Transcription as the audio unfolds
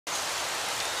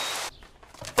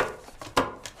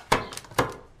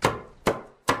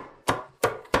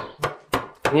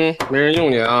没人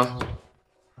用你啊？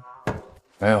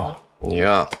没有。你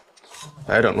呀，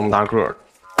白整那么大个的。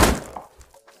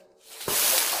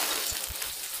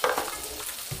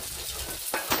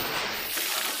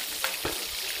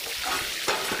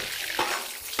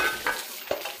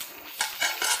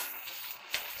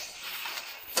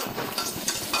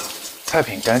菜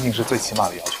品干净是最起码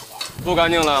的要求吧？不干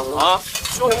净了啊！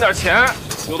就你们点钱，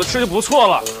有的吃就不错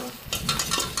了。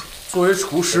作为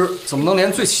厨师，怎么能连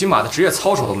最起码的职业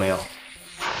操守都没有？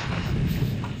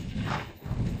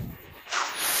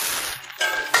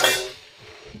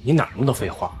你哪那么多废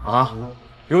话啊？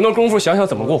有那功夫想想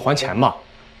怎么给我还钱吧。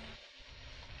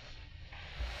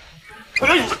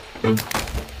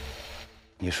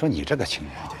你说你这个情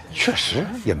况，确实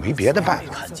也没别的办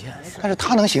法，但是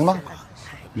他能行吗？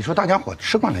你说大家伙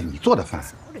吃惯了你做的饭，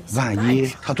万一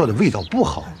他做的味道不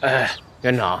好，哎，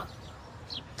园长，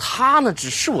他呢只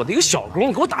是我的一个小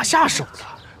工，给我打下手的，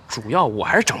主要我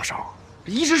还是掌勺，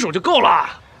一只手就够了。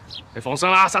别风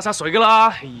声啦，洒水个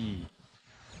啦。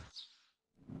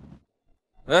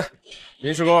哎，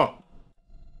临时工，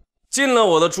进了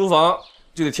我的厨房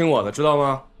就得听我的，知道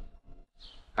吗？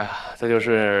哎呀，这就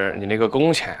是你那个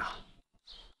工钱啊，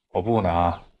我不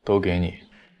拿，都给你。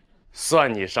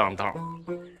算你上当。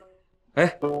哎，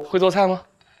会做菜吗？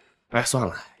哎，算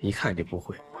了，一看就不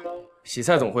会。洗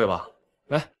菜总会吧？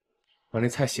来，把那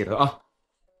菜洗了啊。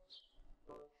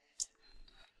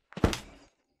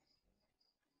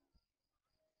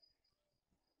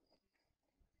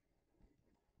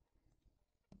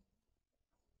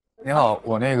你好，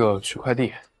我那个取快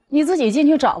递。你自己进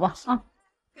去找吧啊。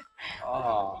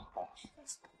好。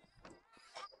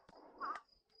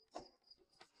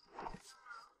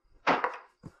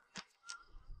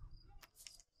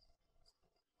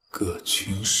葛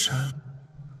群山，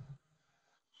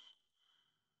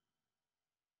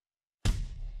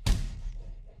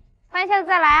欢迎下次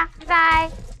再来啊，拜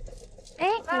拜。哎，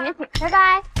你们请，拜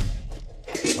拜。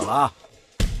走了啊。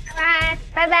拜拜，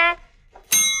拜拜。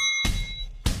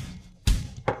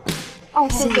哦，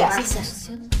谢谢，谢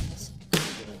谢。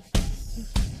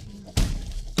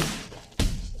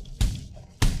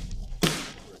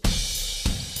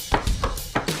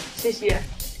谢谢。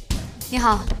你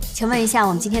好，请问一下，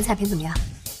我们今天菜品怎么样？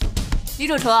李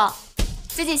主厨，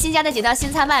最近新加的几道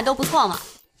新菜卖的都不错嘛，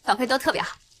反馈都特别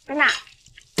好。真的？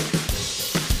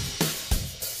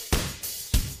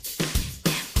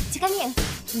洗干净。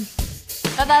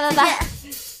拜拜拜拜。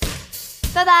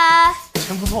拜拜。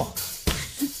真不错。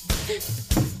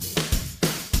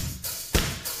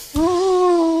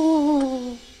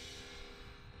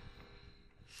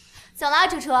走了，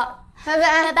主厨，拜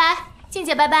拜拜拜，静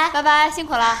姐拜拜拜拜，辛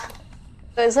苦了。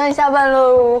可算下班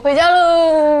喽，回家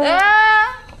喽。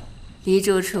李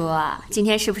主厨啊，今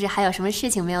天是不是还有什么事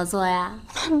情没有做呀？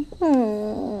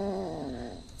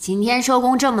今天收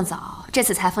工这么早，这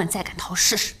次裁缝你再敢逃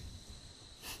试试。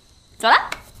走了。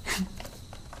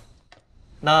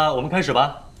那我们开始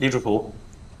吧，李主厨。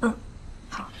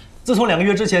好。自从2个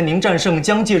月之前您战胜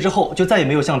姜芥之后，就再也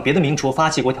没有向别的名厨发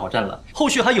起过挑战了。后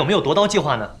续还有没有夺刀计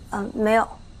划呢？没有。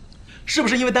是不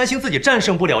是因为担心自己战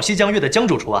胜不了西江月的姜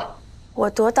主厨啊？我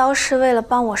夺刀是为了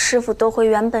帮我师傅夺回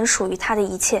原本属于他的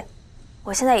一切，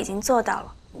我现在已经做到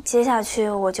了。接下去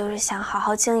我就是想好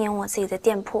好经营我自己的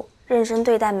店铺，认真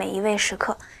对待每一位食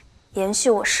客，延续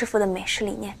我师傅的美食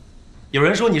理念。有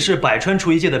人说你是百川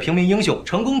厨艺界的平民英雄，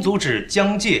成功阻止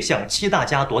姜芥向7大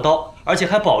家夺刀，而且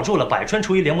还保住了百川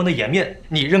厨艺联盟的颜面，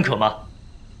你认可吗？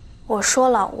我说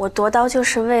了，我夺刀就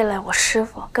是为了我师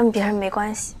傅，跟别人没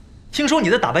关系。听说你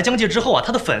在打败姜芥之后啊，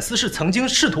他的粉丝是曾经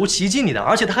试图袭击你的，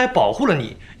而且他还保护了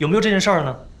你，有没有这件事儿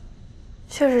呢？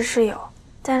确实是有，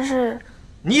但是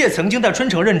你也曾经在春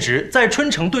城任职，在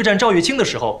春城对战赵月清的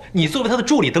时候，你作为他的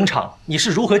助理登场，你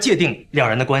是如何界定两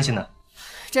人的关系呢？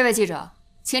这位记者，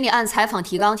请你按采访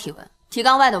提纲提问，提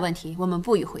纲外的问题我们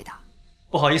不予回答。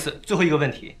不好意思，最后一个问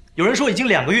题，有人说已经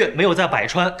2个月没有在百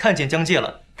川看见姜芥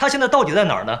了，他现在到底在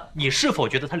哪儿呢？你是否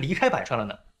觉得他离开百川了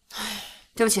呢？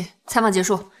对不起，采访结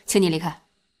束，请你离开。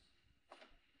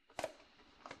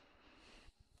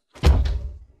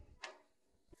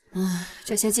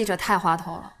这些记者太滑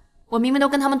头了，我明明都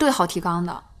跟他们对好提纲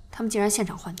的，他们竟然现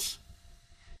场换题。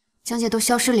姜芥都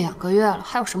消失2个月了，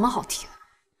还有什么好提的？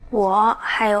我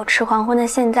还有吃黄昏的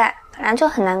现在，本来就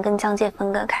很难跟姜芥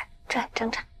分割开，这很正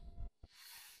常。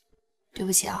对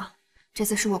不起啊，这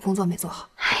次是我工作没做好。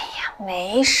哎呀，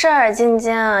没事儿，晶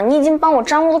晶，你已经帮我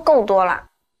张罗的够多了。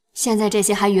现在这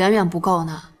些还远远不够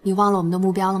呢，你忘了我们的目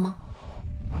标了吗？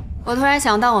我突然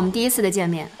想到我们第1次的见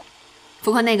面，不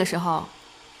过那个时候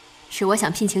是我想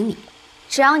聘请你。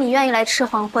只要你愿意来吃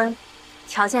黄昏，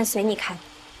条件随你开。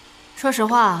说实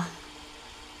话，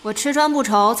我吃穿不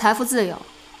愁，财富自由，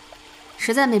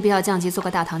实在没必要降级做个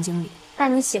大堂经理。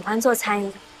但你喜欢做餐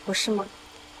饮，不是吗？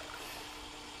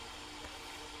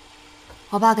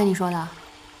我爸跟你说的。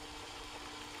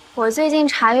我最近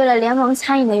查阅了联盟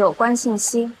餐饮的有关信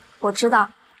息，我知道，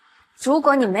如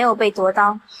果你没有被夺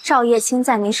刀，赵叶青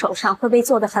在你手上会被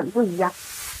做得很不一样。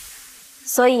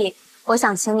所以我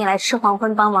想请你来吃黄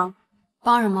昏帮忙。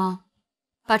帮什么？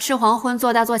把吃黄昏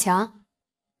做大做强？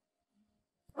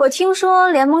我听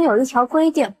说联盟有一条规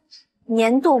定，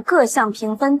年度各项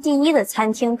评分第1的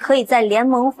餐厅可以在联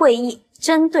盟会议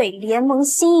针对联盟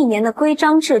新一年的规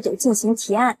章制度进行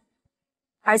提案，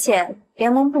而且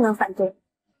联盟不能反对。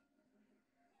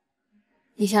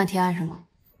你想提案什么？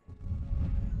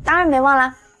当然没忘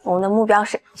啦，我们的目标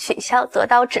是取消夺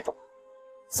刀制度。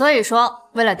所以说，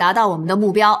为了达到我们的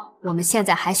目标，我们现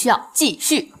在还需要继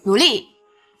续努力。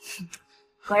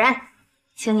果然，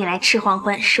请你来吃黄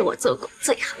昏是我做过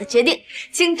最好的决定，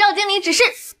请赵经理指示。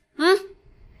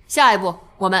下一步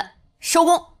我们收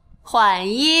工换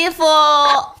衣服。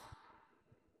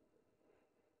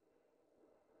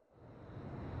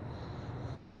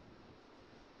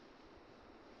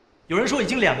有人说已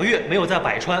经2个月没有在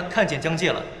百川看见江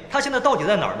介了，他现在到底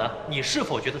在哪儿呢？你是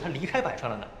否觉得他离开百川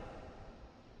了呢？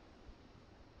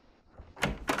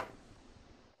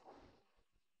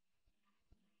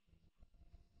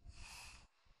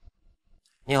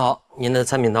你好，您的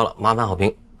餐品到了，麻烦好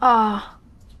评。啊，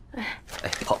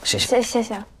好，谢谢。谢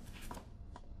谢。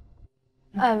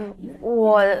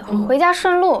我回家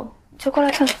顺路，就过来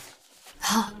看看。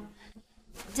好，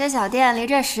这小店离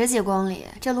这10几公里，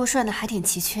这路顺的还挺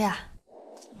崎岖啊。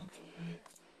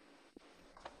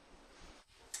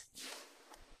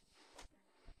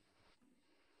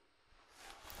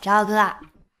找我哥啊？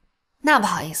那不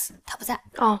好意思，他不在。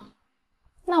哦，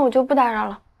那我就不打扰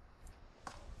了。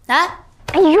来，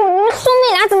哎呦，你们兄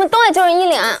妹俩怎么都爱叫人依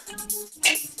脸？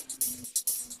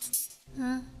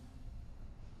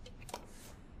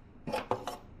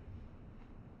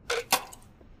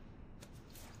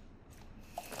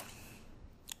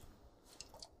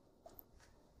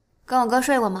跟我哥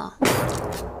睡过吗？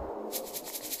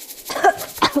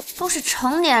都是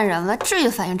成年人了，至于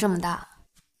反应这么大？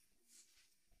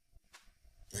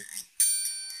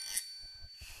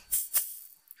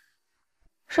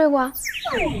睡过啊？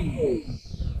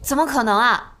怎么可能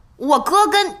啊？我哥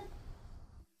跟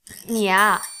你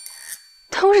啊，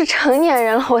都是成年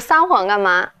人了，我撒谎干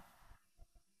嘛？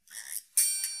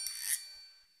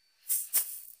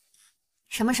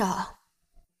什么时候？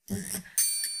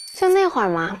就那会儿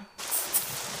嘛，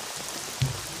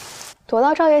躲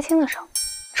到赵叶青的时候，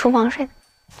厨房睡的。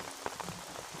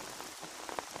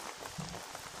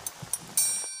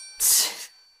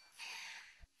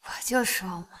我就说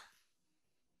嘛，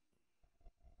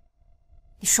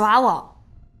你耍我？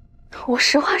我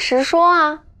实话实说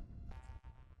啊。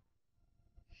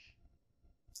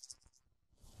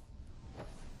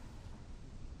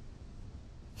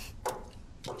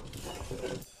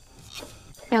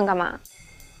你想干嘛？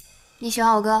你喜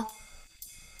欢我哥？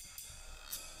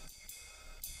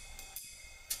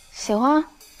喜欢，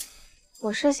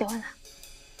我是喜欢他。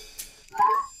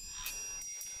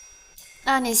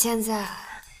那你现在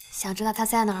想知道他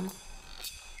在哪儿吗？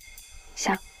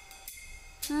想。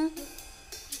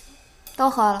都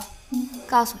喝了，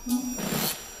告诉你。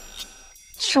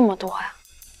这么多呀？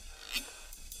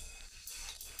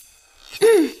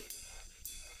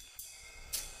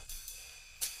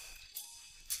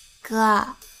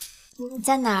哥，你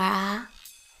在哪儿啊？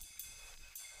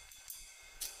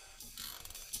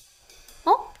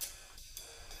哦，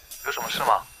有什么事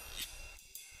吗？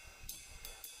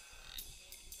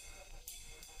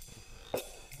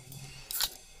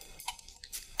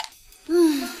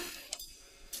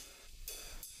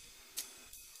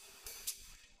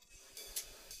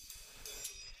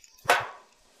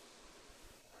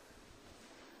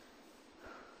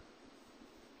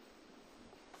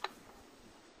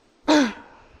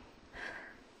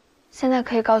现在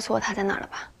可以告诉我他在哪儿了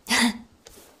吧？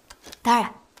当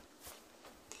然。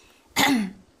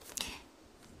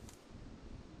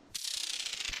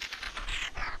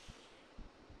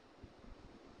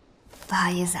不好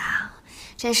意思啊，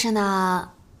这是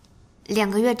呢2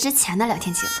个月之前的聊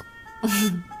天记录。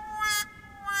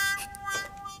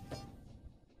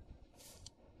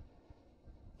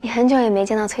你很久也没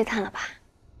见到崔灿了吧？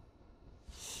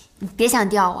你别想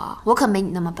钓我，我可没你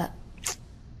那么笨。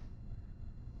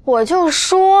我就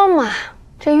说嘛，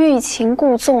这欲擒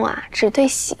故纵啊，只对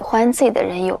喜欢自己的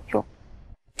人有用，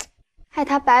害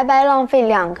他白白浪费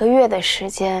2个月的时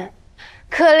间，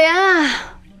可怜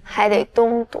啊，还得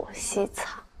东躲西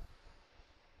藏。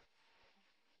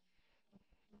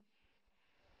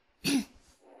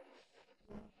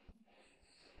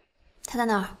他在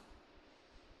那儿。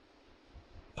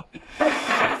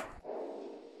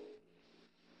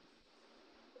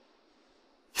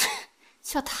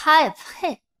就他也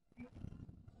配？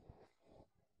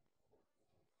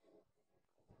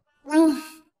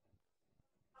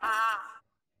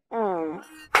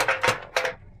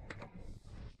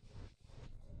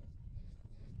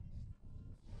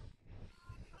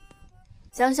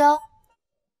香香，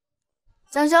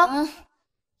香香，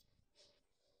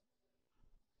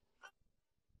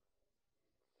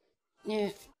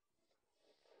你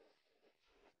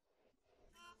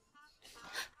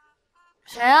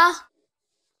谁啊？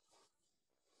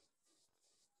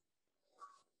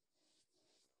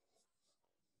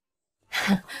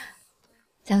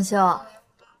江兄，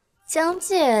江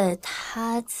介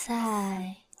他在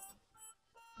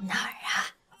哪儿啊？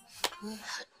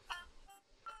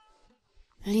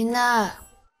李娜，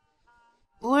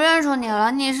不认出你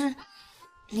了，你是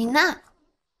李娜。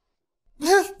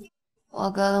哼，我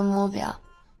哥的目标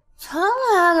从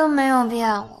来都没有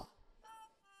变过。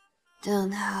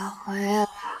等他回来，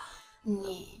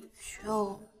你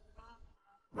就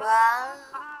完了。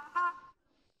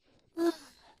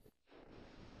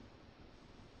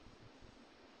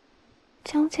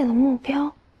江姐的目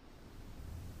标。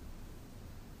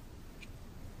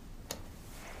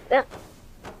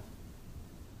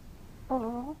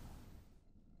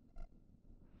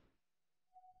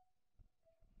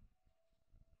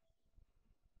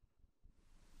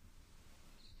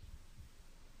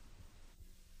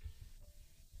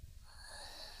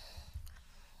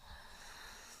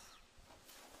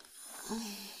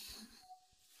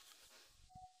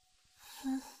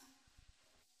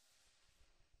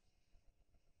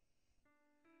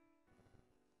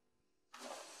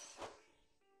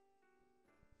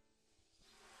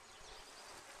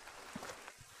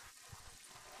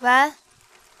喂，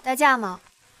代驾吗？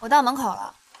我到门口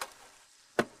了。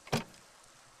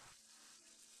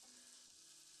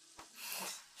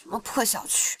什么破小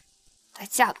区，代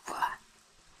驾都不来。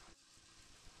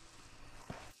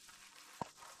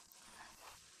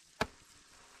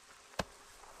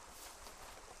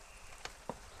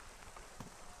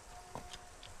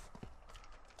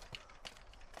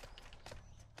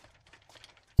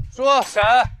叔，婶，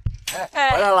回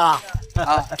来了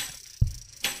啊！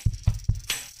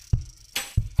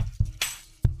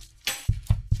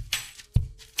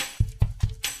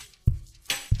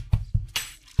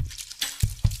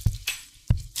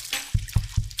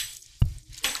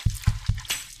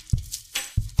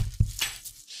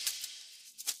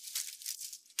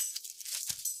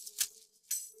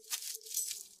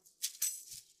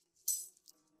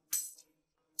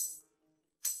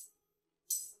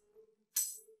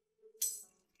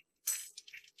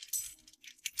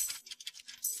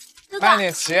慢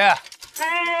点骑。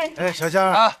哎，小香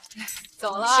啊，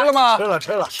走了。吃了吗？吃了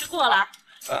吃了。吃过了。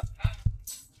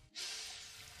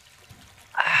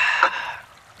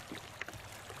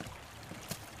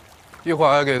一会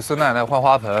儿给孙奶奶换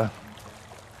花盆。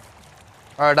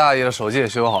二大爷的手机也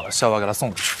修好了，下午要给他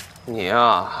送去。你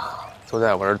呀，都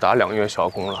在我这儿打2个月小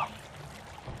工了。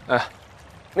哎，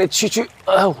那区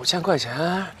5000块钱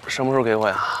什么时候给我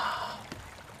呀？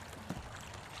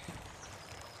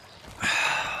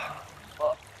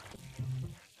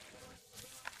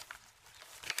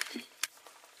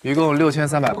一共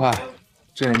6300块，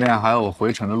这里面还有我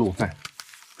回程的路费。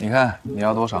你看你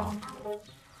要多少？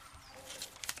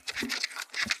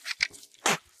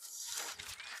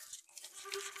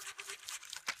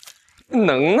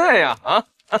能耐呀啊！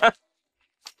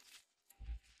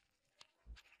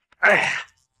哎呀，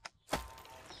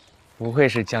不愧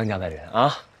是江家的人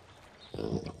啊，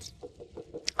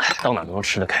到哪都能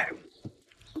吃得开。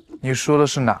你说的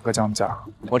是哪个江家？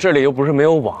我这里又不是没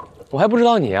有网，我还不知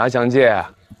道你啊，江介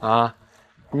啊，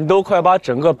你都快把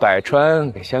整个百川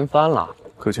给掀翻了。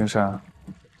葛群山，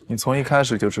你从一开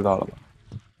始就知道了吧？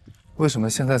为什么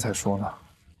现在才说呢？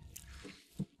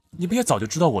你不也早就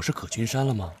知道我是葛群山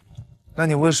了吗？那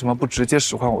你为什么不直接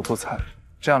使唤我做菜？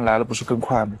这样来了不是更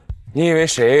快吗？你以为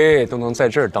谁都能在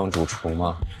这儿当主厨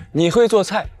吗？你会做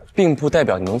菜，并不代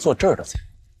表你能做这儿的菜。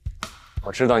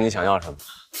我知道你想要什么，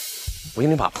我给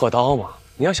你把破刀嘛。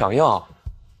你要想要，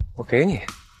我给你。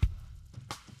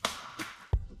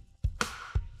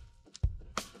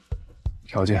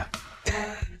条件？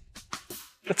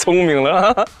聪明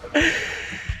了啊！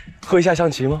会下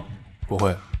象棋吗？不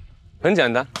会。很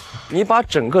简单，你把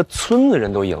整个村子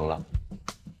人都赢了，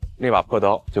那把破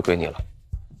刀就归你了。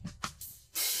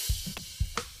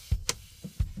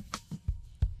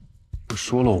我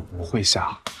说了我不会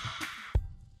下。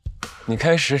你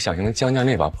开始想赢江家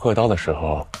那把破刀的时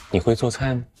候，你会做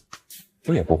菜吗？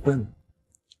不也不会吗？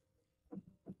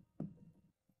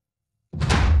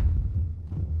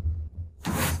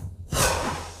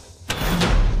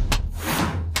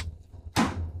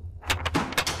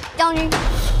将军，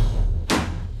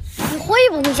你会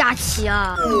不会下棋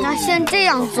啊？那先这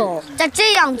样走，再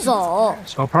这样走。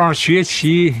小胖学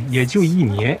棋也就1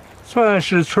年，算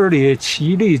是村里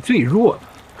棋力最弱的。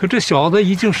可这小子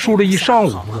已经输了1上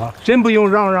午了，真不用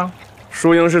让让？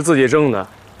输赢是自己挣的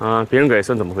啊，别人给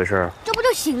算怎么回事？这不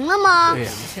就行了吗？对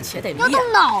呀，且得要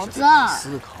动脑子。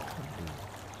思考。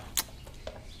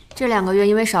这2个月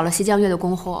因为少了西江月的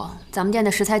供货，咱们店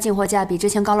的食材进货价比之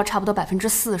前高了差不多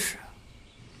40%。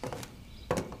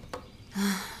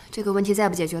唉，这个问题再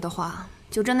不解决的话，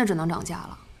就真的只能涨价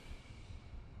了。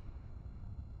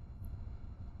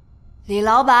李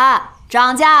老板，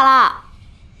涨价了！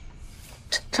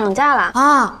涨价了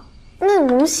啊？那我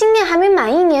们新店还没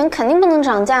满1年，肯定不能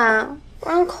涨价啊，不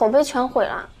然口碑全毁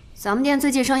了。咱们店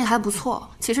最近生意还不错，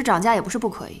其实涨价也不是不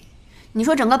可以。你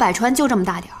说整个百川就这么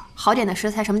大点儿，好点的食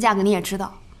材什么价格你也知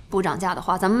道，不涨价的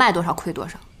话，咱们卖多少亏多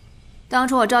少。当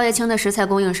初我赵叶青的食材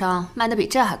供应商卖的比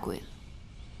这还贵呢。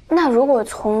那如果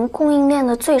从供应链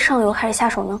的最上游开始下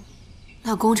手呢？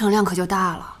那工程量可就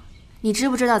大了。你知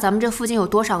不知道咱们这附近有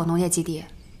多少个农业基地，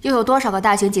又有多少个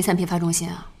大型集散批发中心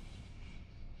啊？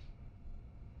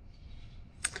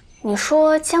你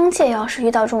说江介要是遇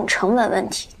到这种成本问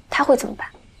题，他会怎么办？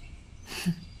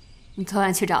你昨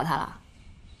晚去找他了？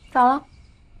找了，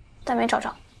但没找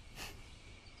着。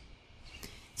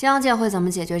江介会怎么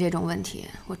解决这种问题，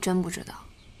我真不知道。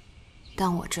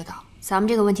但我知道，咱们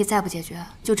这个问题再不解决，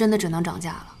就真的只能涨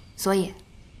价了。所以，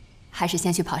还是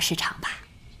先去跑市场吧。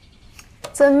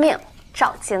遵命，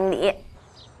赵经理。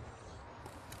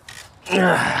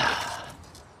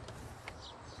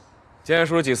今天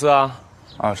输了几次啊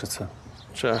？20次。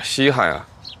这稀罕啊！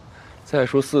再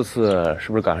输4次，是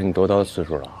不是赶上你夺刀的次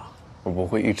数了？我不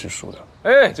会一直输的。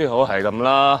哎，最後係咁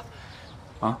啦。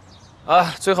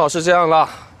最好是这样啦。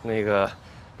那个，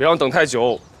别让我等太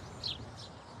久。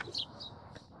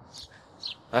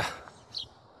哎，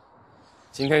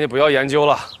今天就不要研究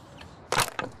了，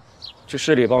去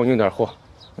市里帮我运点货。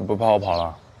你不怕我跑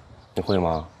了？你会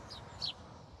吗？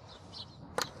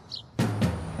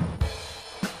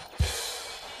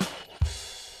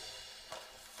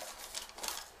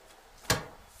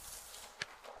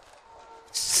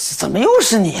怎么又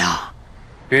是你呀？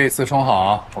别以次充好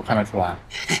啊，我看得出来。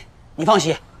你放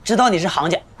心，知道你是行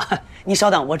家。你稍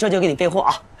等，我这就给你备货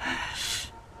啊。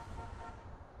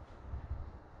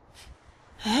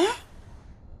哎，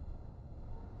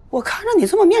我看着你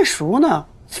这么面熟呢，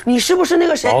你是不是那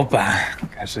个谁？老板，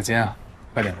赶时间啊，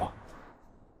快点吧。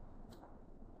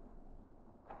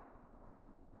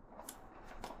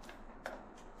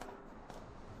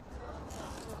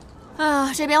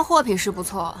这边货品是不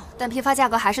错，但批发价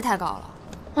格还是太高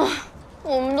了。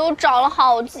我们都找了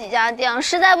好几家店，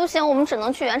实在不行，我们只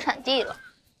能去原产地了。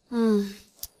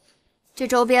这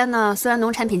周边呢，虽然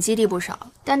农产品基地不少，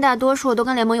但大多数都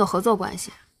跟联盟有合作关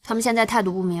系。他们现在态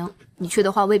度不明，你去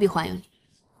的话未必欢迎你。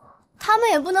他们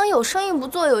也不能有生意不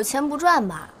做，有钱不赚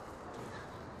吧？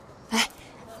哎，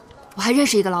我还认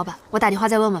识一个老板，我打电话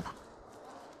再问问吧。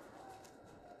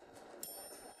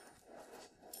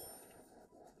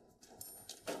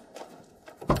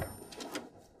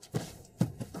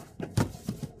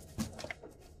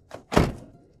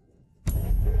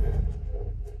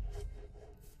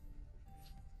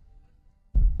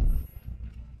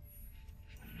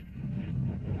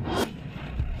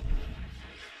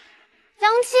江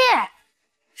介，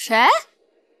谁？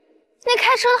那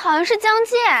开车的好像是江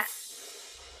介。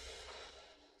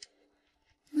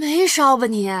没烧吧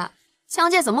你？江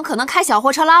介怎么可能开小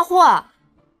货车拉货？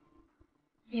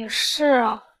也是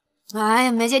啊。哎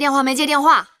呀，没接电话，没接电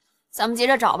话，咱们接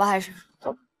着找吧，还是。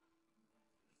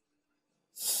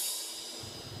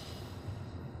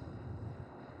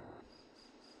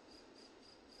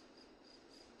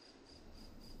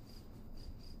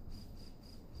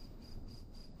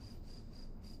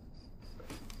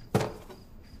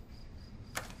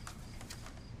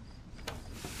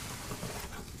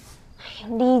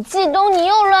李继东，你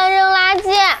又乱扔垃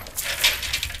圾！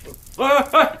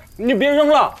哎，你别扔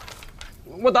了，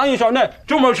我打你小内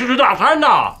专门吃大餐的。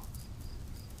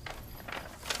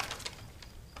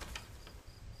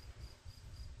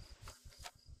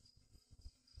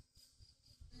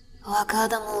我哥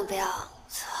的目标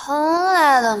从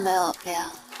来都没有变。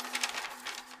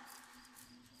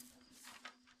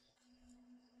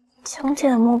江介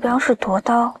的目标是夺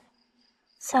刀，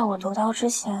在我夺刀之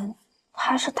前，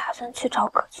他是打算去找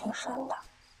葛群山的。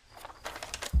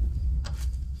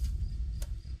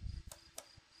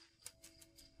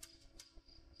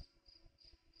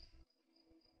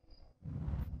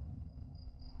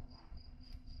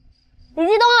李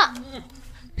继东，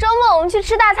周末我们去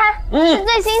吃大餐，是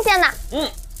最新鲜的。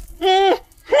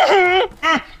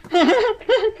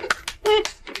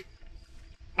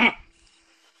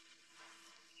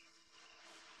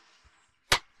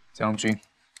将军，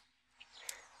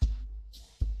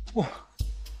哇，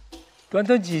短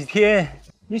短几天，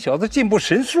你小子进步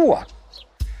神速啊！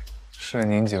是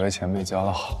您几位前辈教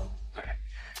的好，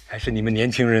还是你们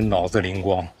年轻人脑子灵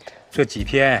光。这几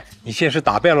天，你先是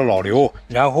打败了老刘，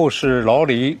然后是老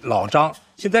李、老张，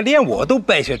现在连我都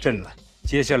败下阵了。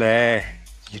接下来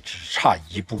你只差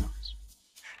一步，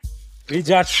回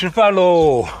家吃饭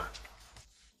喽。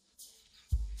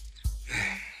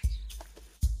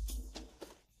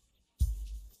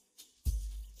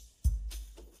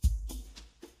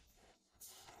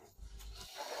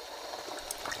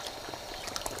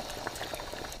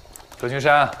葛青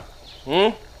山，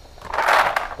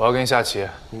我要跟你下棋。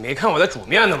你没看我在煮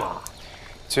面呢吗？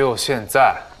就现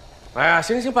在。哎呀，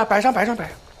行行，摆上。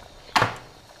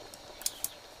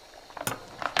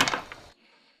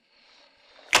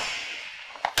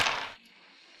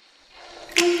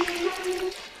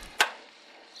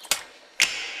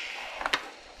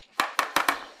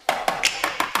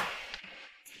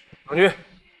王军，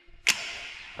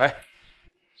来。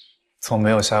从没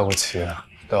有下过棋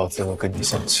都有资格跟你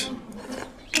下棋，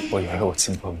我以为我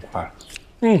进步很快了。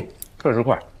确实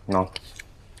快，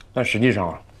但实际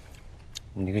上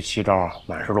你这个棋招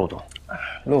满是漏洞。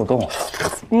漏洞？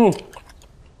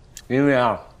因为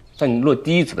在你落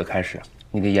第一子的开始，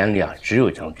你的眼里只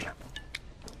有将军。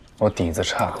我底子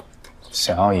差，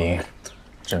想要赢，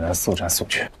只能速战速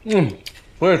决。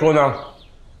所以说呢，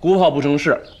孤炮不成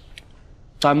事，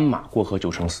单马过河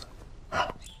就成死。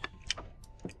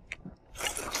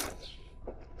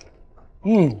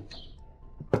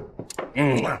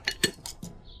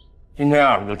今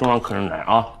天有重要客人来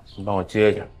啊，你帮我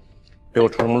接一下，别给我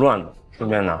出什么乱子，顺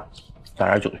便呢加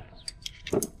点酒去。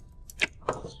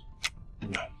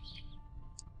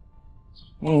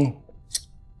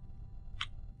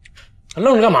还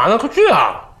愣着干嘛呢？快去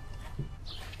啊！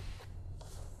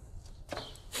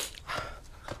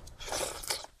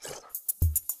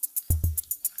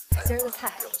今儿的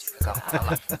菜干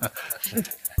嘛了？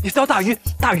一条大鱼，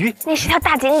那是条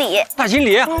大锦鲤。大锦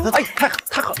鲤，哎，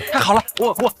太好了！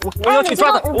我要去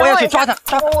抓它，我要去抓它。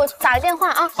我打个电话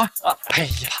啊！哎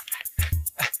呀，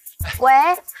喂，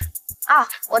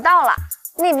我到了，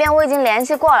那边我已经联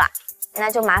系过了，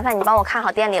那就麻烦你帮我看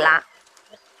好店里啦。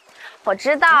我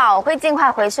知道，我会尽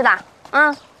快回去的。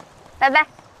拜拜。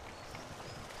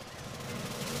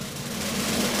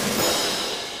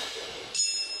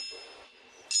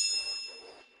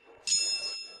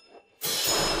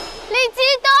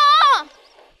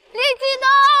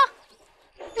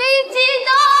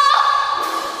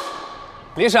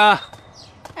李婶，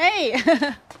哎，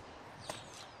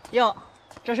哟，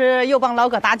这是又帮老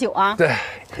葛打酒啊？对，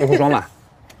一壶装满。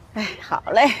哎，好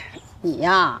嘞，你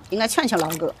呀应该劝劝老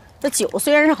葛，这酒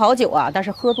虽然是好酒啊，但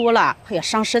是喝多了它也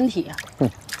伤身体呀。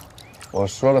我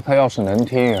说了，他要是能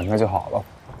听，那就好了。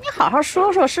你好好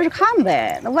说说试试看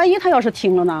呗，那万一他要是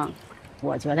听了呢？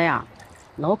我觉得呀，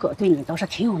老葛对你倒是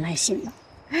挺有耐心的。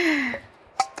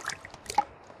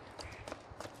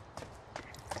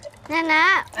奶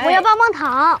奶，我要棒棒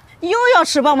糖。又要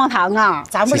吃棒棒糖啊？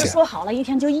咱不是说好了一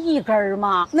天就一根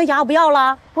吗？那牙不要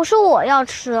了？不是我要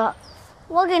吃，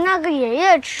我给那个爷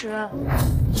爷吃。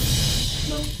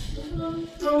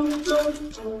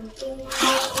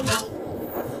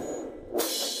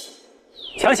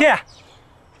强谢，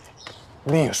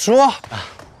你说，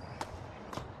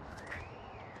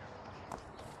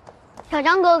小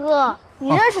张哥哥，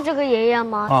你认识这个爷爷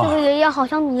吗？这个爷爷好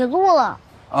像迷路了。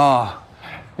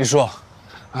李叔，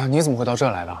你怎么会到这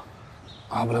儿来的？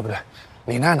不对，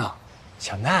李奈呢？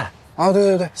小奈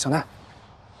对，小奈。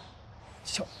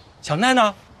小奈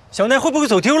呢？小奈会不会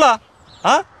走丢了？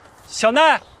小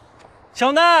奈，李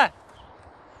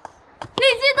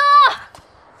基东，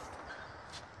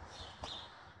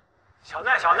小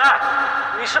奈，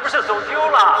你是不是走丢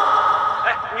了？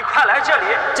哎，你快来这里，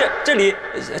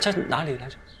这哪里来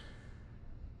着？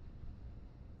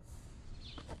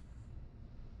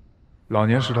老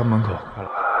年食堂门口，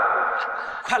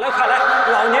快来！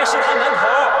老年食堂门口。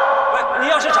喂，你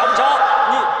要是找不着，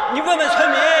你问问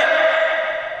村民。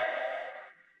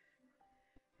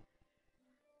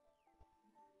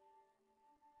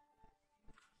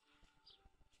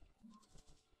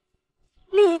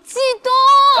李继东！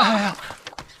哎呀，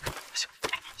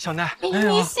小奈，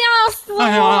你吓死我了！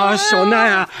哎呀，小奈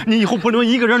啊，你以后不能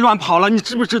一个人乱跑了，你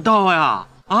知不知道呀？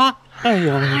哎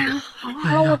呀，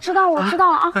好了，我知道了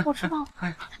啊，我知道了。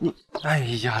哎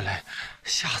呀嘞，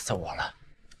吓死我了！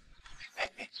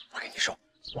我跟你说，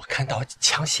我看到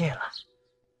枪械了。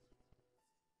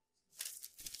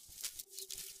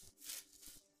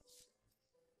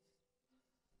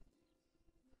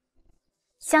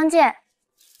相见。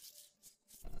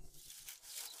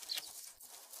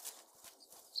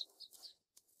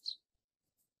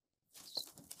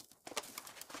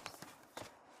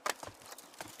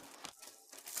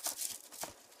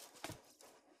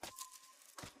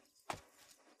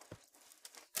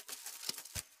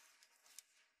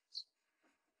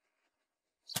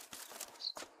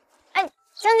哎，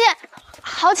相见，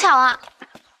好巧啊！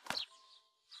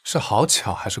是好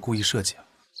巧还是故意设计啊？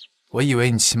我以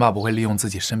为你起码不会利用自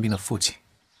己生病的父亲。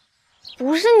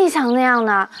不是你想那样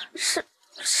的，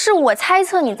是我猜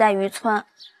测你在渔村，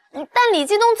但李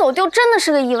继东走丢真的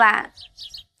是个意外。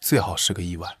最好是个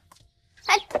意外。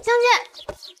哎，相见，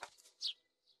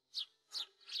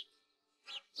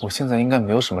我现在应该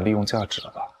没有什么利用价值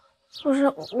了吧？不是，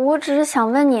我只是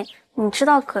想问你，你知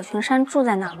道葛群山住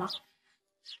在哪吗？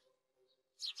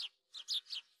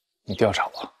你调查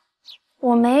我？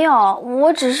我没有，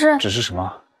我只是……只是什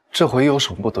么？这回有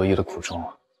什么不得已的苦衷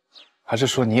啊？还是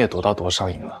说你也夺刀夺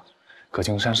上瘾了？葛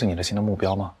群山是你的新的目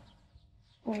标吗？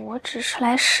我只是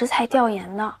来食材调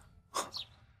研的。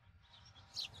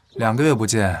2个月不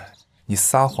见，你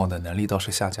撒谎的能力倒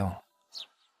是下降了。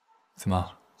怎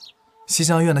么，西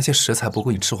江院那些食材不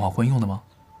够你吃黄昏用的吗？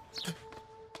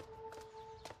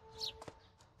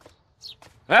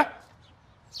哎，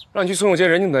让你去送我些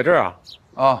人，你怎么在这儿啊？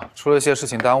啊，出了些事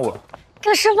情耽误了。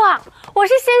葛师傅，我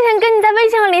是先前跟你在微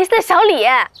信上联系的小李。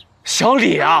小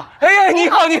李啊！哎呀，你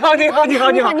好，你好，你好，你好，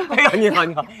你好！哎呀，你好，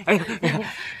你好！哎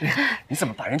呀，你怎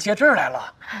么把人接这儿来了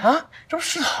啊？这不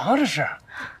是食堂这是？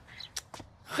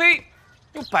嘿，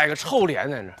又摆个臭脸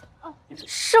在这。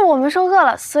是我们说饿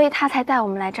了，所以他才带我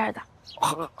们来这儿的。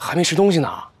还没吃东西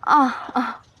呢。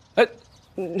哎，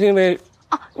那位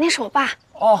那是我爸。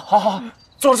哦，好好，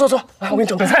坐，来，我给你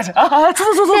整顿菜去啊！坐。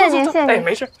谢谢您，谢谢您。哎，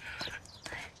没事。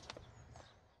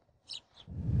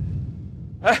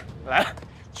哎，来了，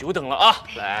久等了啊！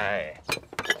来，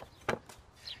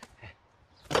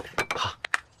好，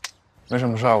没什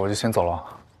么事儿，我就先走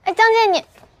了。哎，江姐，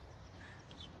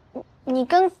你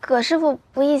跟葛师傅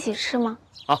不一起吃吗？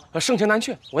盛情难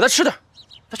却，我再吃点，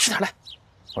来。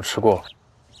我吃过了。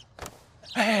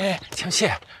哎，江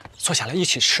姐，坐下来一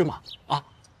起吃嘛！啊，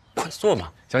快坐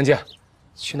嘛！江姐，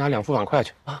去拿2副碗筷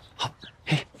去啊！好，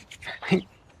嘿，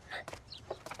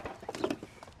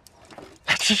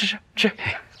来吃。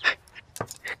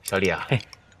小李啊，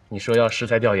你说要食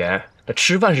材调研，这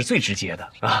吃饭是最直接的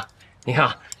啊！你看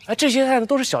啊，这些菜呢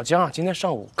都是小江今天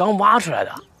上午刚挖出来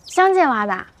的。江姐挖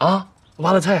的啊？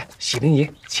挖的菜洗的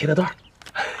泥，切的段儿。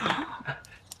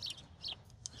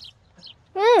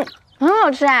很好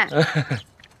吃哎。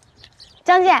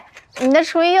江姐，你的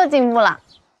厨艺又进步了。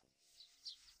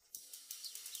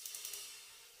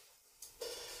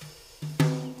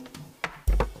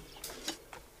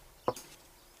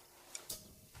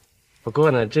不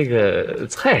过呢，这个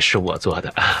菜是我做的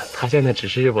啊，他现在只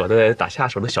是我的打下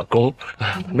手的小工，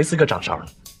没资格掌勺呢。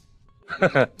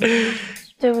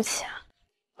对不起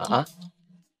啊。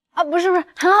不是，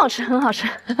很好吃。来，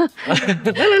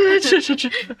吃。对，兄弟，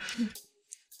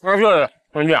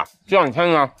这2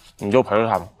天呢，你就陪着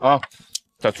他们啊，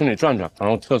在村里转转，然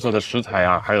后特色的食材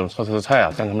啊，还有特色的菜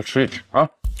啊，带他们吃一吃啊。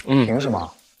凭什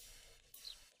么？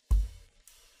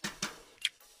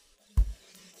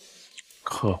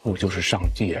客户就是上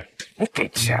帝，你给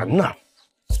钱呢，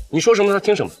你说什么他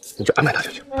听什么，你就安排他就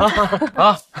行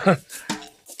啊！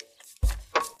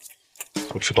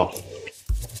我吃饱了。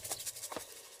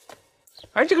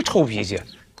哎，这个臭脾气，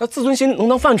他自尊心能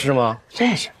当饭吃吗？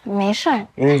真是。没事儿，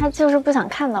他就是不想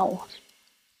看到我。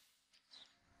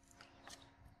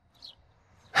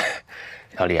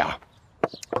小李啊，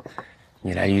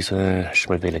你来渔村是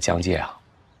不是为了江介啊？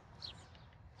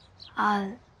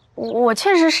我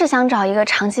确实是想找一个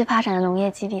长期发展的农业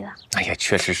基地的。哎呀，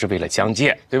确实是为了江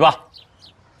介，对吧？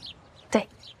对，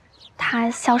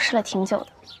他消失了挺久的。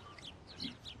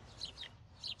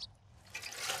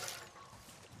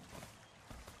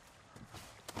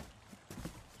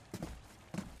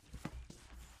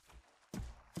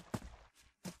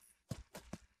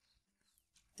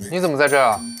你怎么在这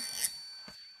儿？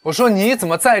我说你怎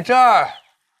么在这儿？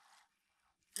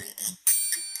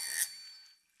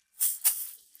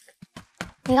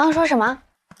你刚刚说什么？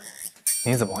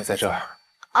你怎么会在这儿？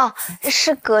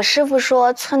是葛师傅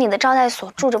说村里的招待所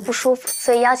住着不舒服，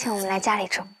所以邀请我们来家里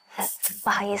住。不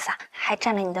好意思啊，还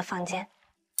占了你的房间。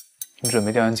你准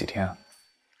备调研几天啊？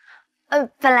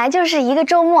本来就是1个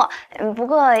周末，不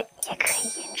过也可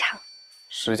以延长。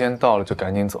时间到了就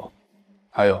赶紧走，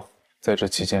还有，在这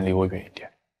期间离我远一点。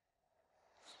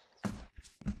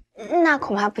那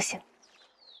恐怕不行。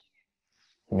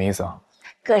什么意思啊？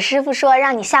葛师傅说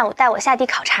让你下午带我下地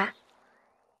考察。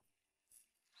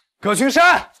葛群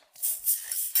山，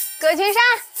葛群山，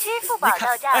支付宝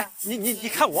到账。你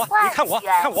看我，你看我，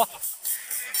看我。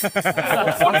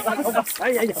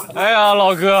哎呀，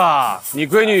老哥，你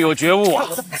闺女有觉悟啊！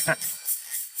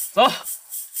走，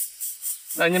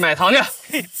带你买糖去。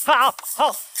好。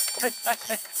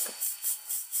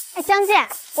哎，江姐，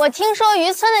我听说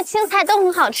渔村的青菜都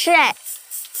很好吃哎。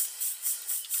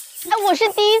哎，我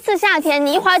是第一次下田，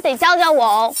你一会儿得教教我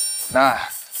哦。那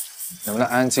能不能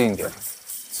安静一点？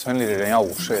村里的人要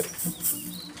午睡的。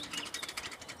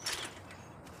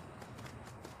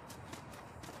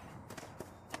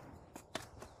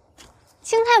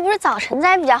青菜不是早晨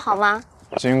摘比较好吗？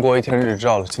经过一天日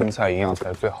照的青菜，营养才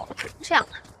是最好的。这样，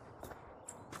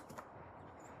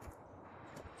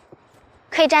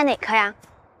可以摘哪颗呀？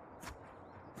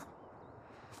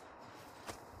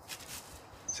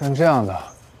像这样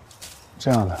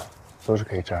的都是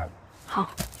可以摘的。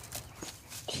好。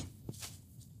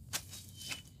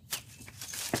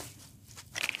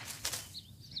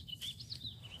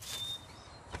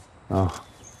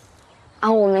啊，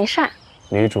我没事儿。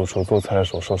李主厨做菜的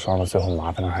时候受伤了，最后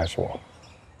麻烦的还是我。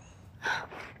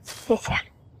谢谢。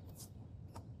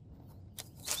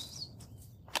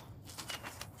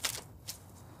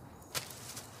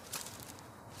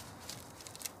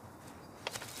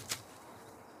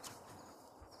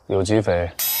有机肥，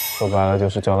说白了就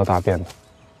是浇了大便的。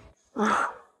啊。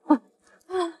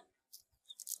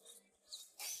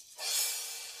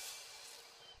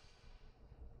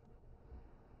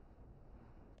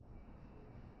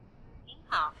您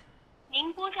好，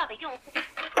您拨叫的用户。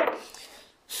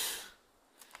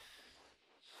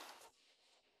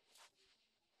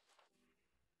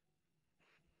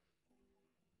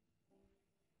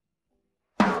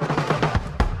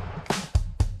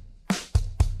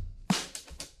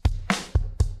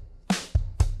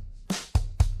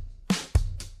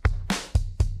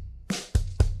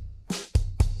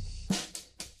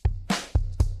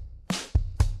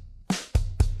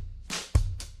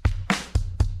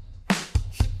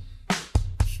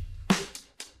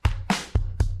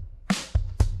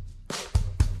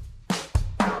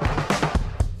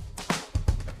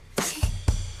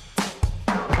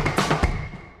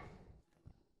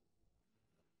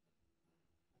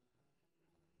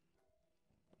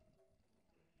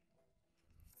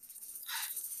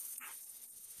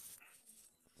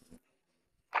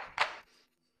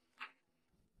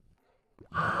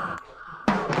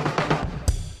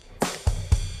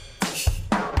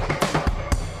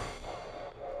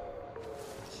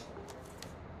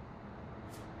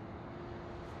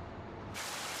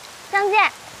张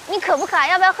健，你渴不渴？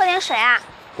要不要喝点水啊？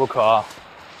不渴。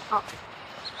好。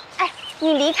哎，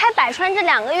你离开百川这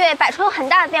2个月，百川有很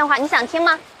大的变化，你想听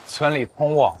吗？村里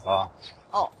通网了。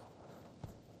哦。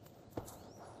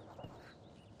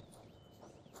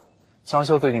江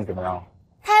秀最近怎么样？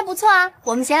他还不错啊，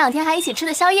我们前2天还一起吃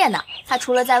的宵夜呢。他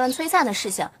除了在问崔灿的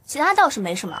事情，其他倒是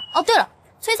没什么。哦，对了，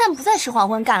崔灿不在吃黄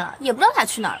昏干了，也不知道他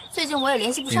去哪儿了。最近我也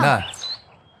联系不上。李奈，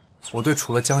我对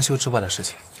除了江修之外的事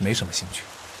情没什么兴趣。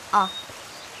哦，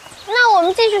那我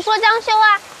们继续说江修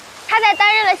啊。他在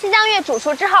担任了西江月主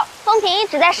厨之后，风评一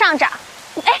直在上涨。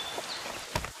哎，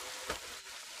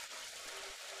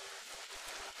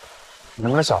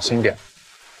能不能小心点？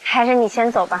还是你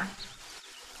先走吧。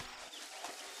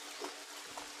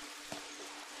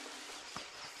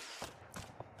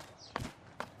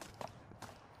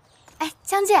哎，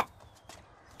江健，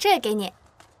这个给你。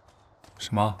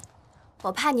什么？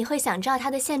我怕你会想知道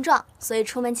他的现状，所以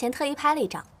出门前特意拍了一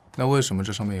张。那为什么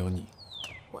这上面有你？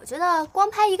我觉得光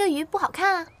拍一个鱼不好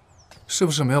看啊。是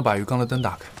不是没有把鱼缸的灯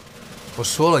打开？我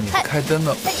说了，你不开灯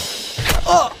的。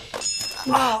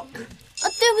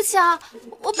对不起啊，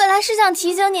我本来是想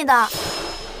提醒你的。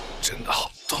真的好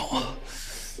痛啊！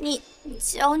你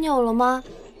脚扭了吗？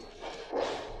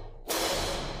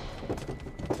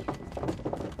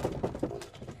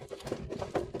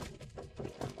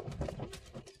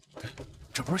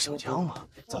这不是小江吗？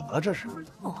怎么了这是？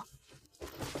哦，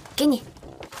给你。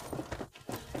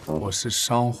我是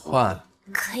伤患，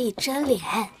可以遮脸。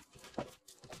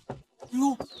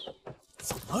哟，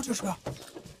怎么了这是？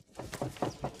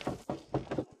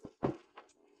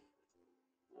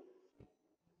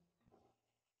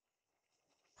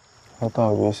他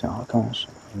到底想要干什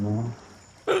么呢？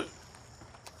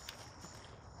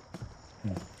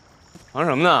忙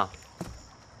什么呢？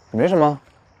没什么。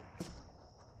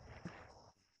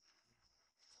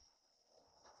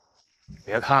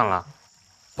别看了，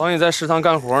帮你在食堂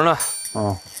干活呢。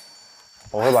嗯，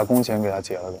我会把工钱给他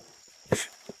结了的。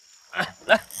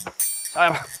来，下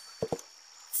一盘。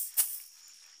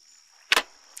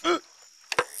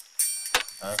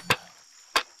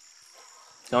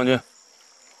将军，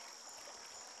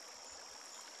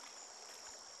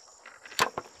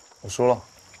我输了。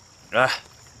哎，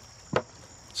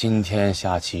今天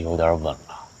下棋有点稳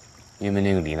了，因为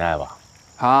那个李奈吧，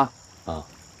他啊，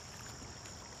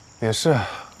也是，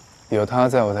有他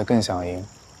在我才更想赢。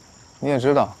你也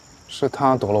知道，是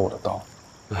他夺了我的刀。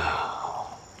哎呀，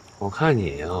我看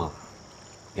你呀，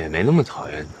也没那么讨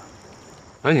厌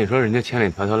他。哎，你说人家千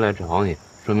里迢迢来找你，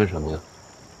说明什么呀？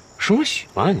说明喜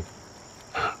欢你。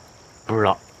不知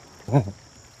道，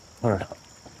不知道。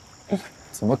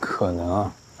怎么可能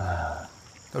啊？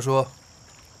大叔，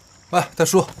喂，大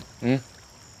叔，你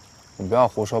不要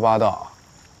胡说八道啊！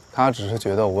他只是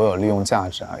觉得我有利用价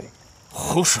值而已。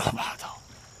胡说八道，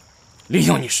利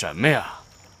用你什么呀？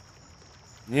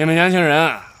你们年轻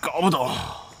人搞不懂。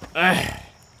哎，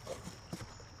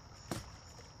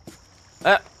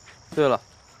对了，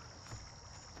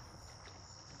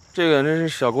这是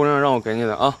小姑娘让我给你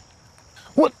的啊。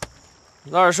我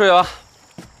早点睡吧。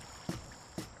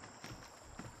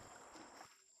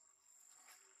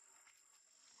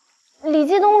李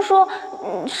继东说，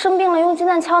生病了用鸡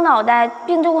蛋敲脑袋，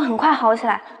病就会很快好起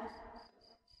来。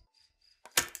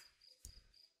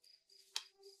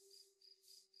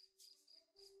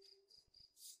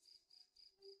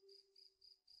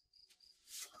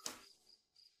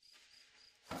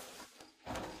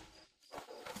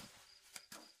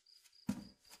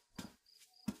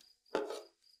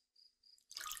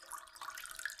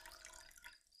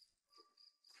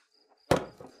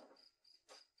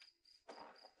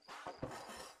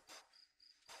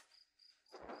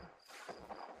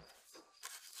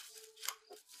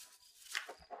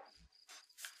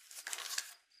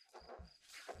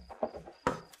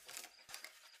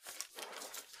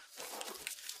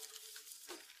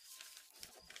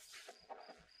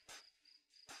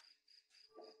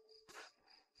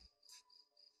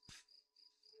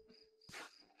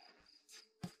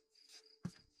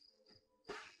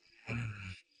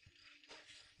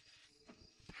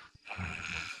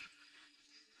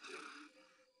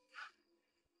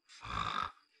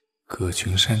葛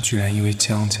群山居然因为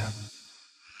江家，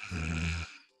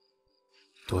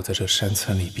躲在这山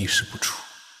村里避世不出。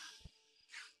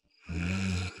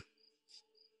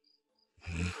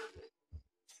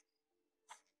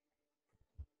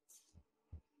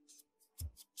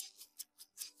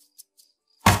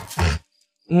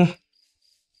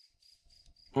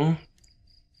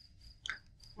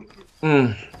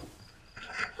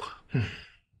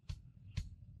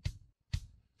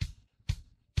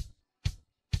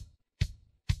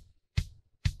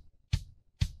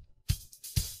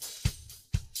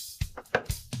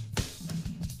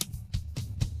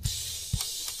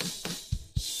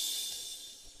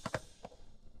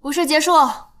不是结束。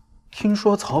听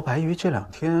说曹白鱼这2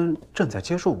天正在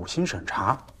接受5星审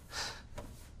查，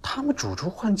他们主厨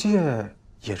换届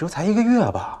也就才1个月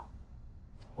吧？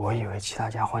我以为其他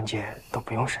家换届都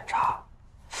不用审查。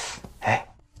哎，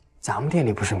咱们店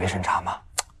里不是没审查吗？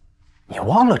你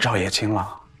忘了赵叶青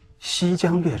了？西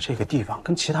江月这个地方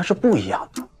跟其他是不一样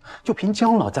的，就凭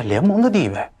姜老在联盟的地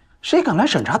位，谁敢来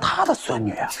审查他的孙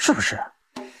女啊？是不是？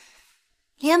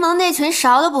联盟那群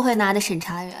勺都不会拿的审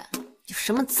查员，有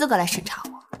什么资格来审查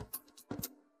我？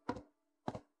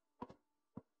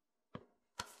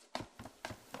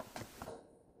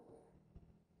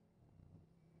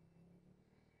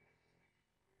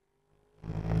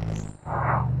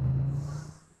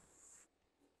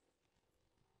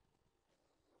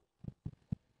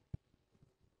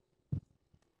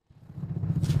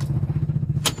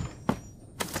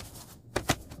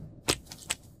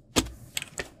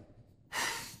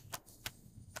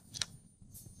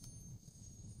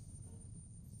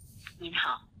您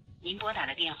好，您拨打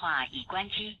的电话已关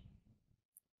机。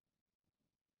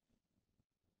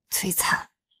摧残，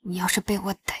你要是被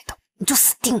我逮到，你就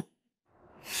死定。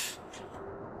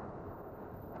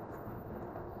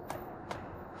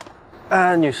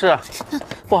女士，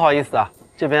不好意思啊，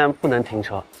这边不能停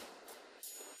车。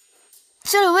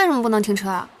这里为什么不能停车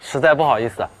啊？实在不好意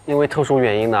思，因为特殊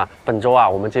原因呢，本周啊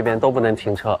我们这边都不能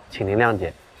停车，请您谅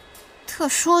解。特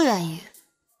殊原因。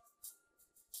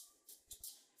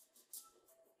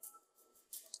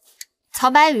曹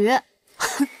白鱼，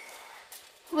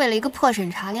为了一个破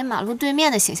审查，连马路对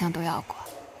面的形象都要过，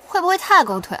会不会太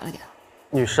狗腿了点？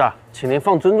女士啊，请您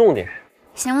放尊重点。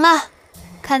行吧，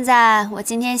看在我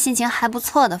今天心情还不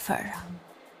错的份上，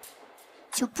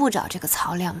就不找这个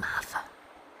曹亮麻烦。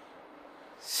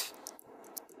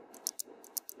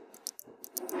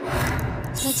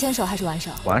那牵手还是挽手？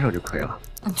挽手就可以了。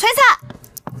崔灿，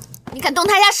你敢动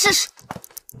他一下试试？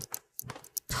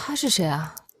他是谁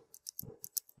啊？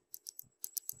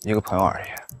一个朋友而已。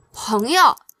朋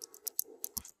友？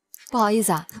不好意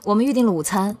思啊，我们预定了午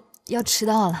餐，要迟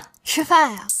到了。吃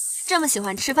饭呀？这么喜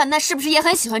欢吃饭，那是不是也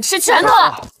很喜欢吃拳头？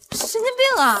神经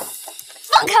病啊！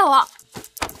放开我！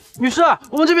女士，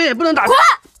我们这边也不能打。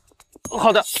滚！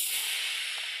好的。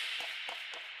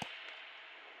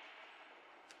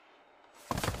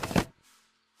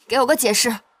给我个解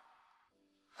释。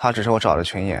他只是我找的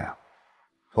群演，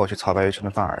和我去曹白鱼吃顿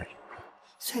饭而已。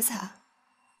崔彩，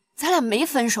咱俩没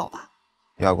分手吧？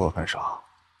要跟我分手？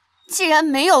既然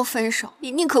没有分手，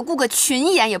你宁可雇个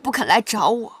群演，也不肯来找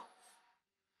我。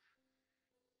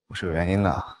我是有原因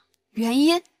的。原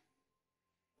因？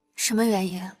什么原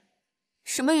因？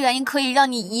什么原因可以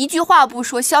让你一句话不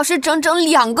说，消失整整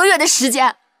2个月的时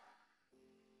间？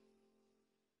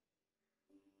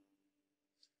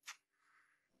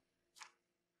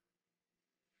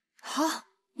好，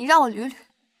你让我捋捋。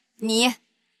你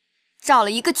找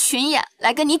了一个群演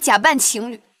来跟你假扮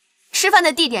情侣，吃饭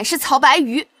的地点是曹白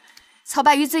鱼。曹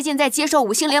白鱼最近在接受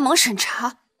5星联盟审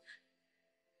查，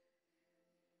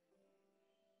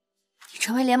你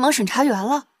成为联盟审查员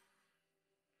了。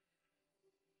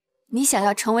你想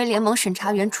要成为联盟审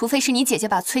查员，除非是你姐姐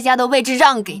把崔家的位置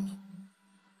让给你。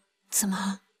怎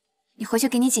么，你回去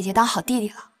给你姐姐当好弟弟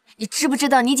了？你知不知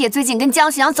道你姐最近跟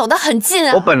江徐阳走得很近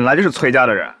啊？我本来就是崔家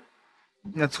的人，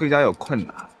现在崔家有困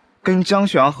难，跟江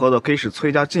徐阳合作可以使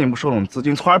崔家进一步收拢资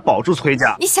金，从而保住崔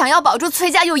家。你想要保住崔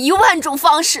家有1万种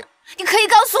方式，你可以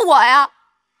告诉我呀，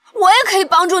我也可以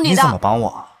帮助你的。你怎么帮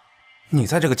我？你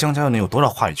在这个江家又能有多少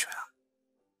话语权啊？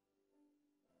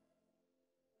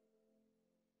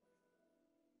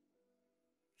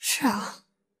是啊，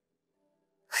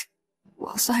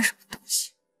我算什么东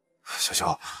西？小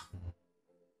秋，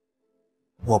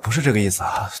我不是这个意思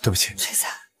啊，对不起。崔彩，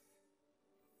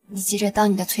你急着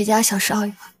当你的崔家小少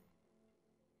爷，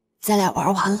咱俩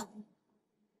玩完了。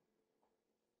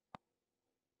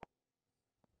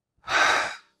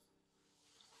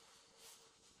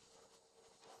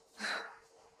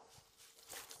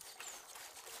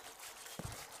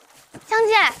江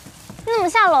姐，你怎么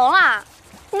下楼啦？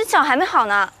你的脚还没好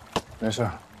呢。没事。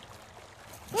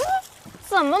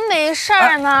怎么没事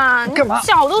儿呢？干嘛？你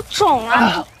脚都肿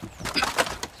了。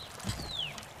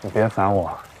你别烦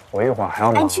我，我一会儿还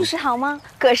要忙。你去食堂吗？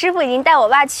葛师傅已经带我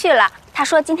爸去了，他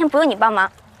说今天不用你帮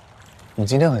忙。你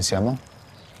今天很闲吗？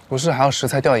不是还要食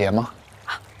材调研吗？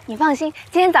你放心，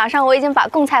今天早上我已经把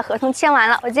供菜合同签完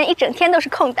了，我今天一整天都是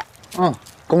空的。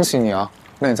恭喜你啊！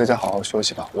那你在家好好休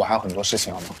息吧，我还有很多事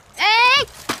情要忙。哎，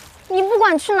你不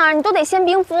管去哪儿，你都得先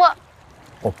冰敷。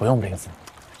我不用冰敷。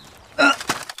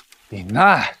李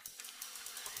奈，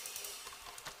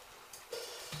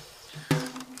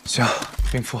行，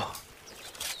冰敷。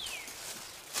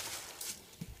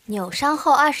扭伤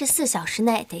后24小时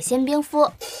内得先冰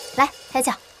敷。来，抬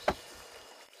脚。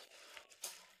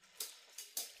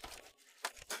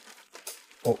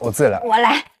我自己来。我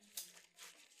来。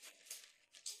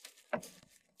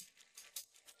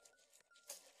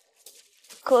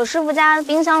葛师傅家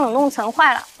冰箱冷冻层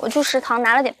坏了，我去食堂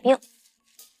拿了点冰。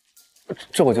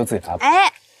这我就自己来吧。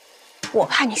哎，我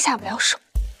怕你下不了手。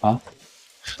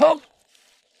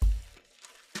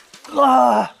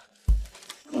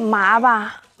麻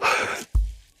吧？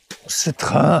是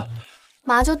疼。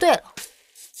麻就对了。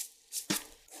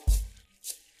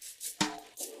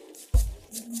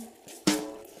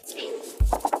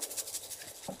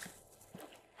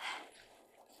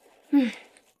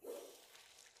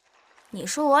你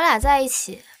说我俩在一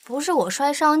起，不是我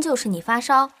摔伤，就是你发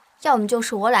烧，要么就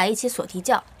是我俩一起锁啼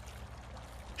叫。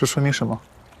这说明什么？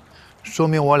说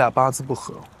明我俩八字不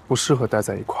合，不适合待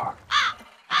在一块儿。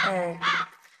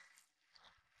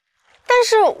但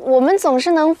是我们总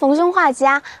是能逢凶化吉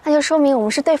啊，那就说明我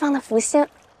们是对方的福星。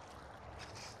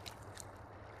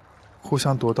互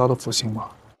相夺刀的福星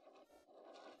吗？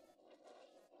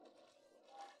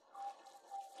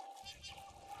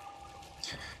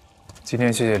今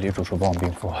天谢谢李主厨帮我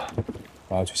冰敷，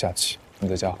我要去下棋，你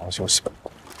在家好好休息吧。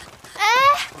哎，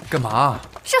干嘛？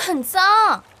这很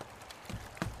脏。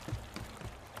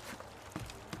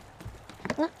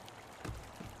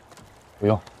不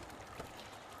用。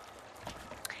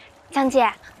江姐，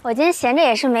我今天闲着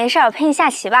也是没事，我陪你下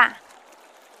棋吧。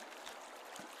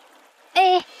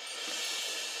哎，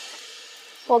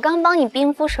我刚帮你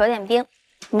冰敷手点冰，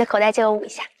你的口袋借我捂一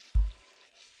下。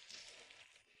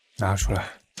拿出来。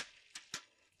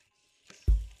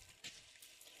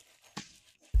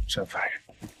真烦人。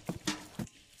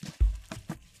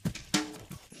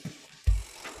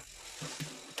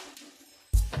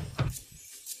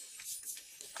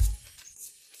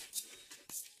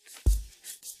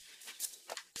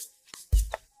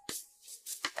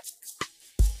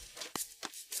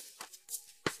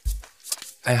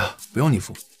哎呀，不用你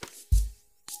敷。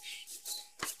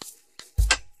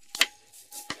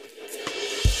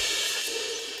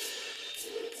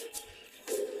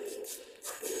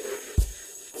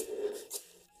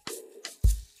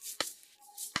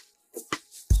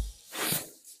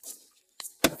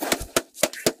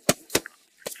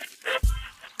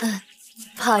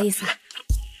不好意思。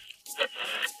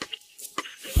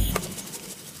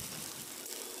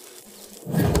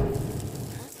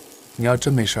你要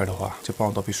真没事的话，就帮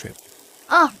我倒杯水吧。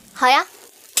哦，好呀。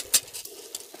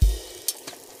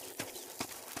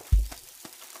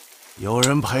有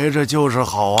人陪着就是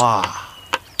好啊！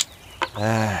哎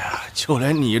呀，就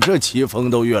连你这棋风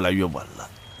都越来越稳了。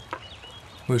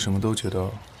为什么都觉得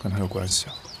跟他有关系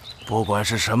啊？不管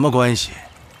是什么关系，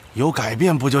有改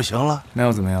变不就行了？那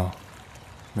又怎么样？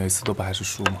每次都不还是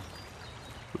输吗？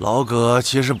老葛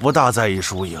其实不大在意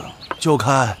输赢，就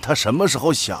看他什么时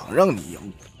候想让你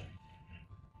赢。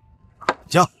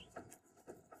行。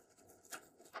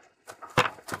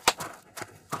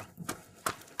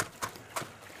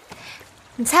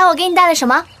你猜我给你带的什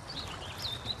么？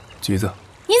橘子。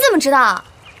你怎么知道？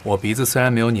我鼻子虽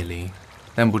然没有你灵，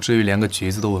但不至于连个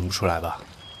橘子都闻不出来吧？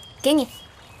给你，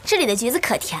这里的橘子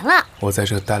可甜了。我在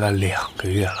这待了2个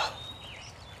月了。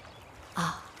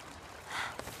啊。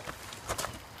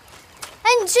哎，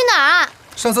你去哪儿啊？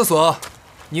上厕所。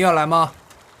你也要来吗？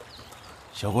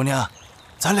小姑娘，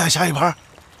咱俩下一盘。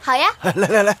好呀。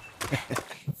来。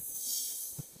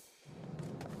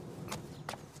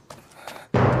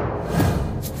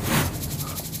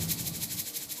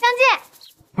江介，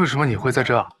为什么你会在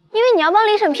这？因为你要帮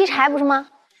李婶劈柴，不是吗？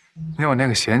你有那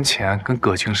个闲钱跟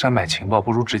葛青山买情报，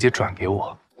不如直接转给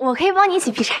我。我可以帮你一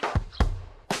起劈柴。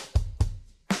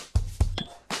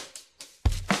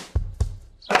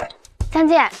江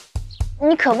介，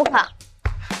你渴不渴？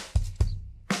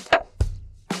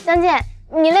江介，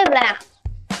你累不累啊？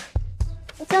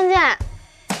江介，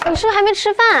你是不是还没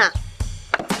吃饭啊？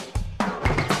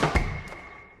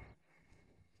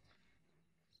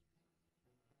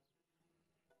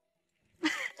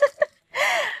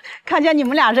看见你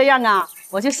们俩这样啊，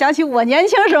我就想起我年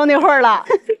轻时候那会儿了。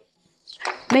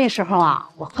那时候啊，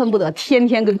我恨不得天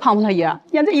天跟胖胖他爷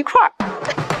粘在一块儿。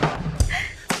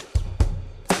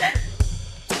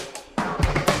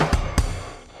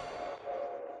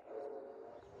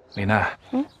李奈，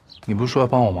你不是说要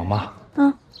帮我忙吗？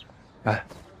来，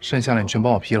剩下的你全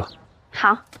帮我劈了。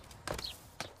好。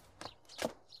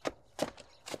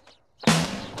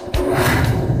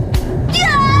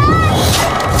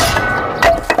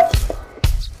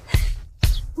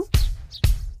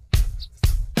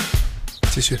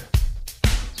继续。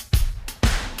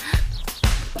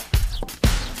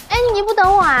哎，你不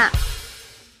等我啊？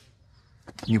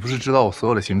你不是知道我所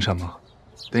有的行程吗？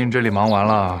等你这里忙完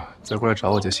了，再过来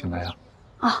找我就行了呀。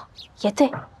哦，也对，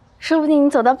说不定你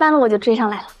走到半路我就追上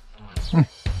来了。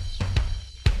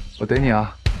我等你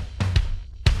啊。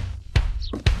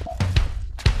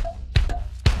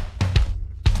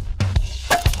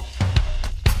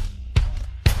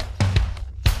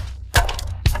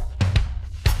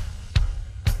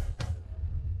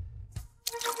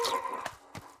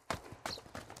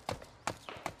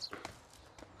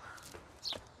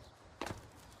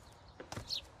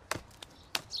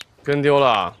跟丢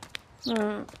了。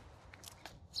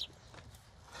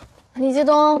李继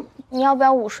东，你要不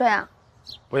要午睡啊？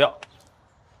不要。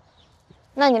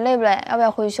那你累不累？要不要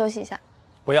回去休息一下？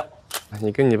不要。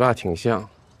你跟你爸挺像，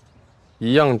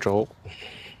一样轴。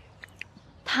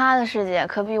他的世界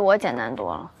可比我简单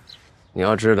多了。你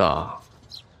要知道，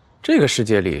这个世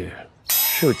界里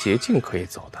是有捷径可以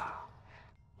走的。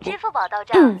支付宝到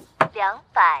账200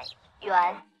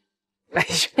元。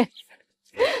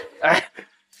哎，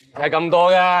睇咁多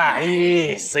噶，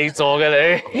咦，死座嘅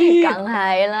你。梗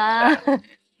係啦。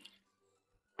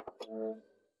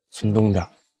村东边，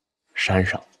山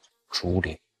上，竹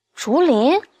林。竹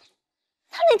林？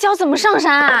他那脚怎么上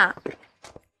山啊？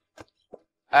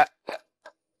哎。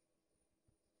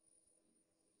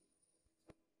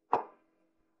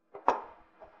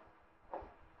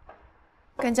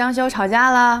跟江修吵架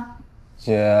了？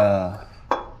姐，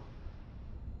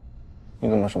你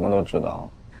怎么什么都知道？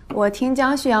我听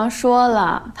江旭阳说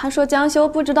了，他说江修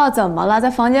不知道怎么了，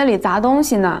在房间里砸东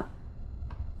西呢。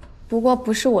不过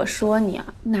不是我说你啊，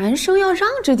男生要让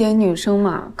着点女生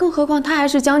嘛，更何况他还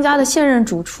是江家的现任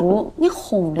主厨，你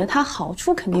哄着他，好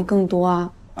处肯定更多啊。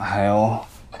哎呦，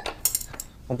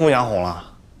我不想哄了，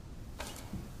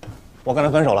我跟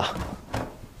他分手了。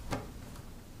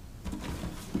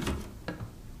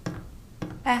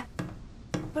哎，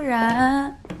不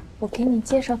然我给你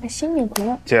介绍个新女朋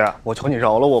友。姐，我求你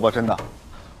饶了我吧，真的，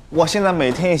我现在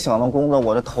每天一想到工作，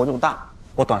我这头就大，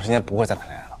我短时间不会再谈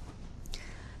恋爱了。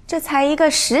这才一个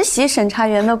实习审查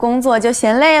员的工作就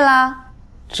嫌累了？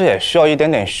这也需要一点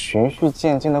点循序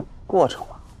渐进的过程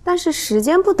吧。但是时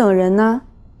间不等人呢。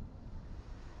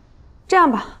这样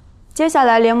吧，接下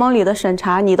来联盟里的审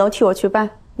查你都替我去办，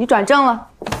你转正了。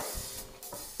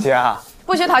姐，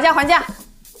不许讨价还价。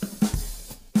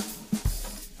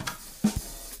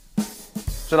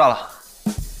知道了。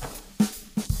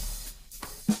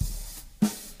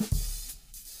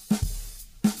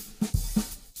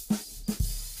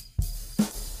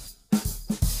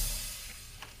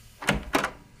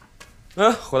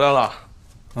回来了。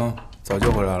早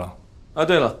就回来了。啊，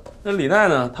对了，那李奈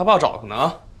呢？他爸找他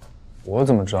呢。我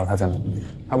怎么知道他在哪里？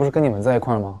他不是跟你们在一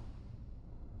块吗？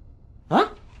啊？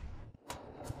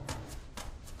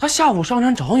他下午上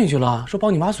山找你去了，说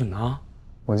帮你挖笋呢。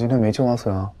我今天没去挖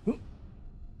笋啊。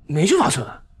没去挖笋。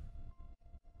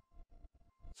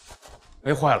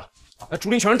哎，坏了！那竹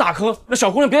林全是大坑，那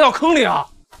小姑娘别掉坑里啊！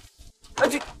哎，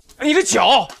你这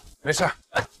脚没事，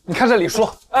你看这李叔。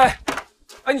哎，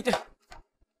你这。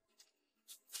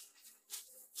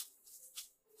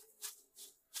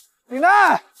李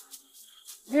奈，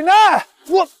李奈，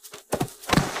我，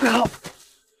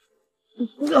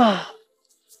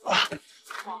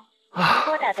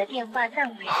拨打的电话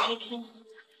暂未接听。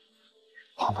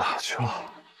跑哪去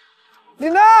了？李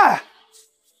奈，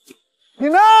李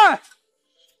奈，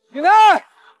李奈，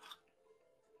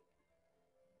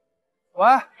喂，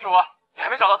是我，你还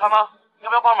没找到他吗？要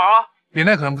不要帮忙啊？李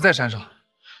奈可能不在山上。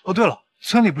哦，对了，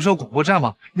村里不是有广播站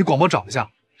吗？你广播找一下。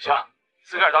行，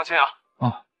自个儿当心啊。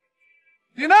啊。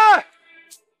李奈，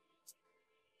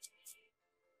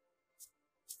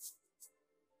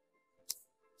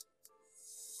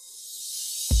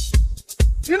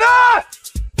李奈，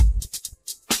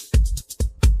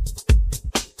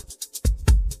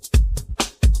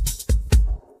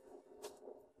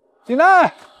李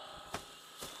奈，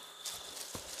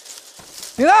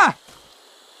李奈，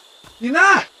李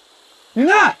奈，李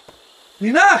奈，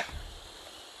李奈，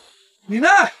李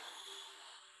奈。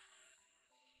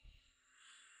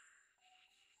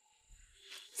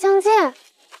相见，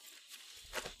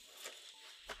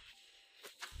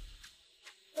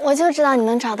我就知道你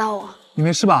能找到我。你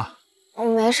没事吧？我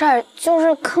没事儿，就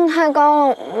是坑太高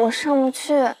了，我上不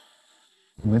去。我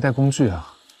没带工具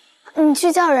啊。你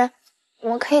去叫人，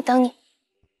我可以等你。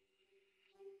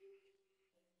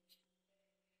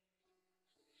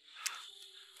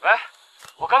喂，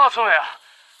我刚到村委啊，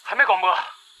还没广播。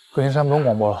隔音山不用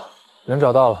广播了，人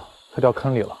找到了，他掉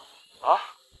坑里了。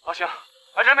行，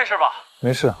人没事吧？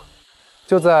没事，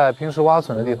就在平时挖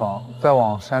笋的地方，再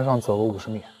往山上走个50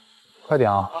米，快点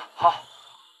啊！好。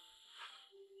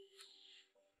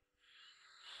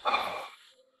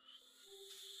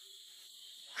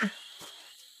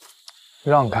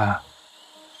让开！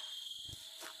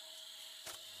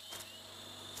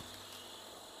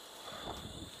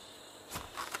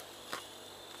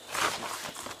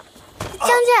江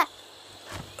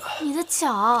姐，你的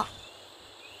脚。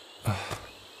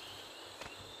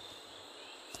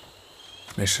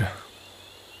没事。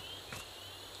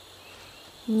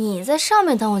你在上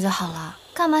面等我就好了，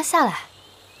干嘛下来？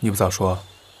你不早说。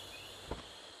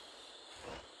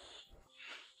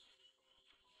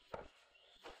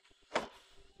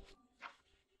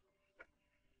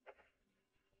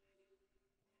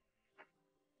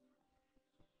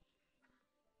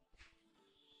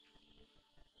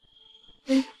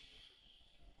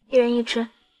一人一只，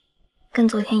跟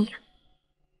昨天一样。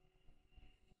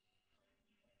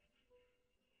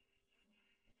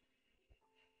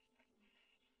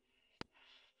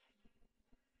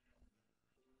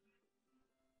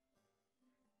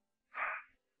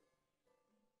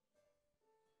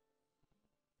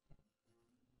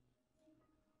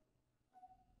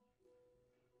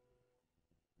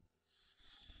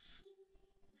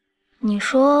你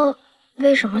说，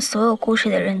为什么所有故事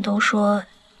的人都说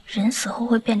人死后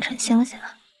会变成星星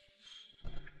啊？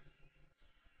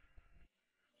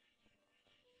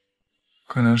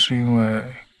可能是因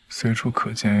为随处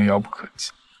可见，遥不可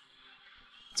及，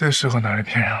最适合拿来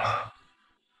骗人了。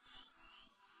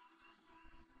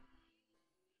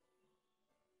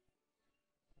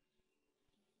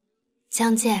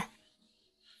江介，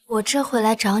我这回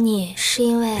来找你是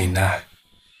因为……李奈，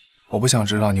我不想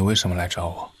知道你为什么来找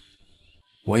我。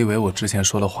我以为我之前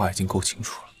说的话已经够清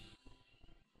楚了。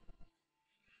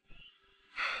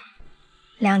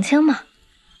2000嘛，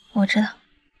我知道。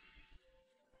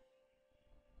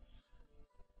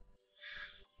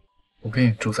我跟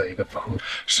你住在一个房，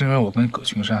是因为我跟葛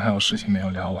群山还有事情没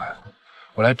有聊完。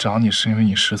我来找你是因为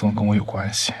你失踪跟我有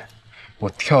关系。我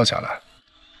跳下来，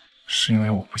是因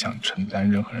为我不想承担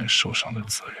任何人受伤的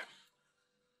责任。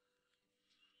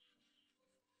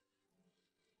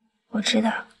我知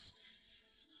道。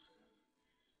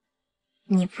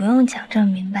你不用讲这么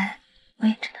明白，我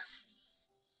也知道。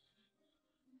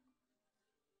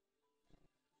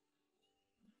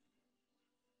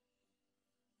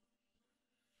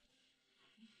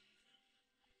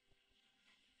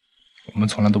我们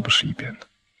从来都不是一边的。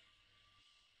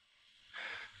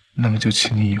那么就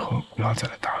请你以后不要再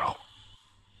来打扰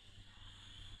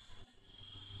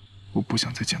我，我不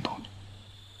想再见到你。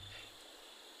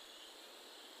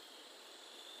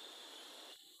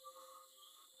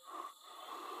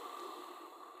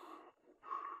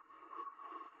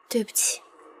对不起。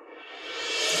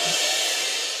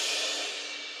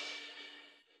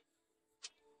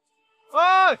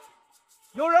哎，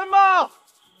有人吗？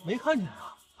没看见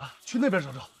啊！啊，去那边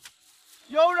找找。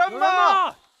有人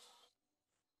吗？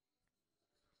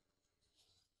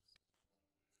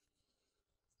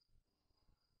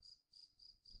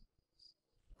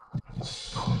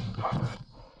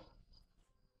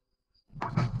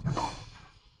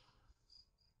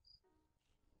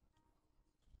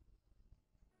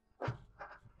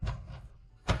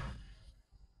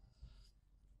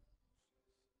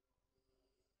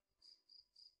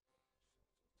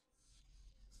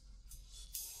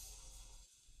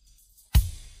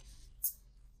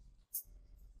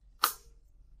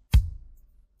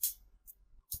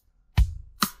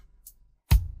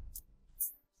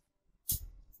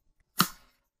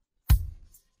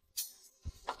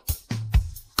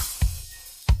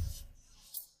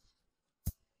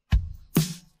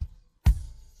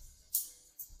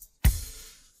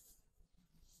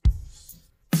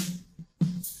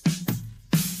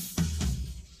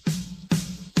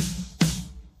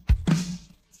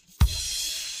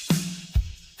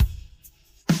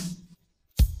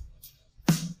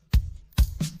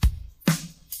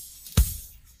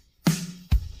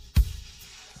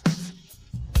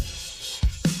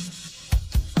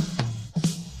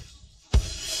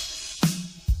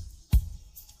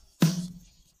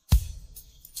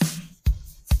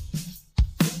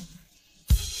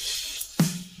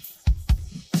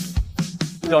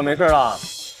脚没事了？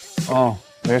哦，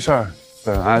没事儿，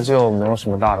本来就没有什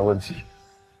么大的问题。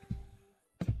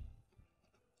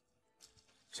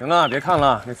行了，别看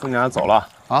了，那妇女俩走了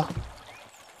啊。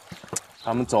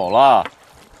他们走了。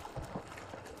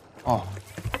哦，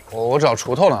我找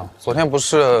锄头呢，昨天不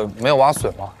是没有挖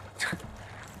笋吗？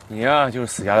你呀，就是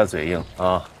死鸭子嘴硬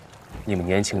啊！你们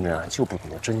年轻人啊，就不懂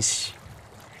得珍惜。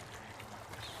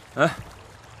哎，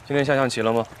今天下象棋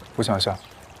了吗？不想下，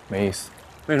没意思。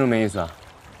为什么没意思啊？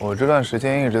我这段时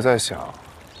间一直在想，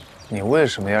你为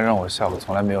什么要让我下我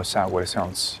从来没有下过的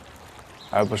象棋，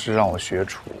而不是让我学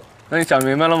厨？那你想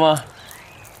明白了吗？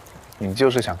你就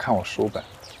是想看我输呗，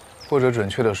或者准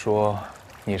确的说，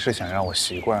你是想让我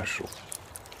习惯输。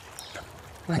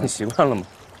那你习惯了吗？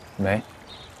没。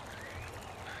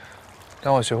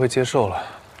但我学会接受了。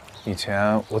以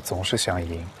前我总是想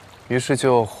赢，于是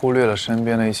就忽略了身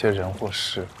边的一些人或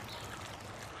事。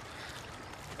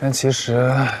但其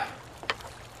实，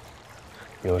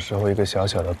有时候一个小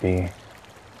小的兵，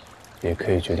也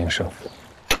可以决定胜负。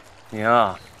你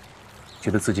啊，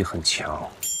觉得自己很强。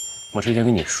我之前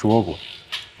跟你说过，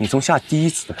你从下第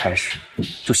一子开始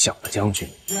就想了将军，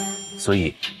所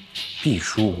以必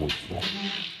输无疑。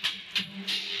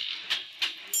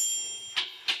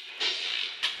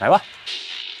来吧，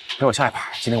陪我下一盘，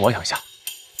今天我想下。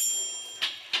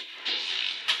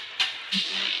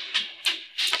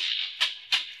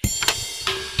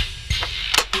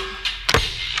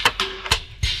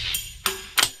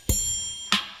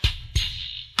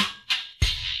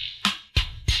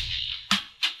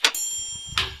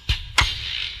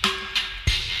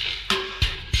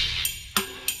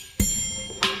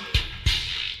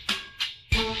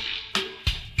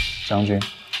将军，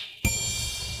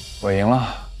我赢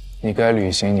了。你该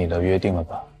履行你的约定了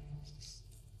吧？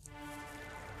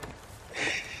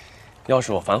要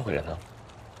是我反悔了呢？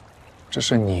这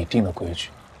是你定的规矩。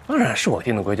当然是我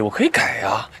定的规矩，我可以改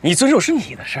呀。你遵守是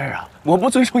你的事儿啊，我不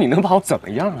遵守你能把我怎么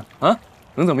样啊？啊，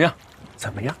能怎么样？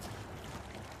怎么样？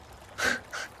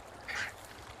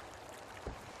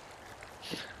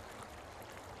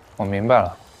我明白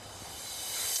了，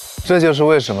这就是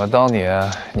为什么当年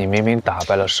你明明打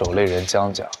败了守擂人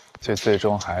江甲。却最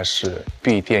终还是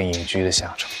闭店隐居的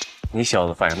下场。你小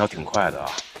子反应倒挺快的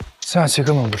啊！下棋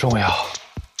根本不重要，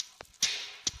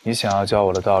你想要教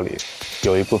我的道理，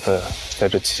有一部分在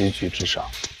这棋局之上，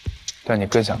但你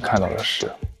更想看到的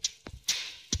是，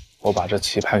我把这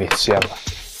棋盘给掀了。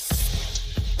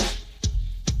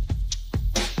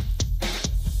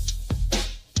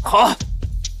好，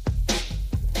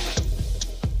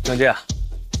江介，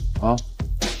啊，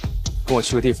跟我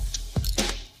去个地方。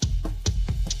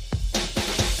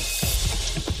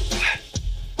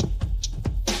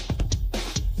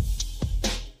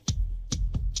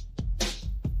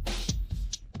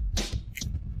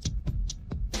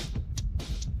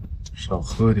少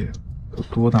喝点，都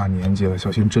多大年纪了，小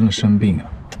心真的生病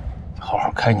啊！好好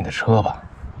开你的车吧。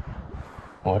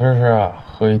我这是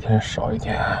喝一天少一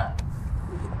天。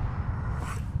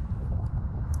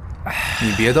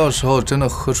你别到时候真的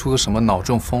喝出个什么脑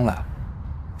中风来，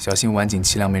小心晚景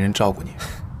凄凉没人照顾你。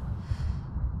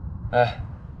哎，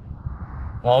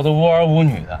老子无儿无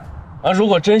女的啊！如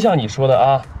果真像你说的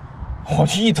啊，我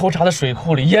去一头扎在水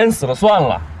库里淹死了算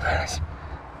了。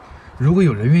如果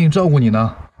有人愿意照顾你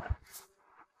呢？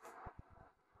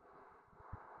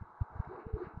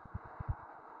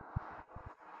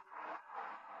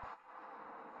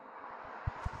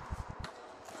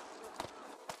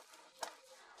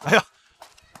哎呀，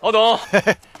老董，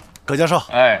葛教授，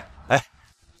哎，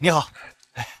你好，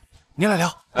您来聊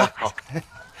啊。好，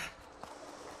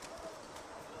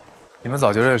你们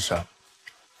早就认识啊？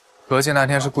何进那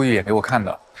天是故意演给我看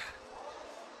的。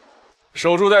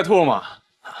守株待兔嘛，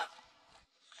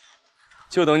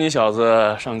就等你小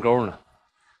子上钩呢。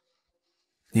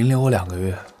您留我2个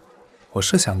月，我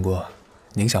是想过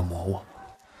您想磨我，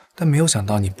但没有想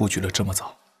到你布局的这么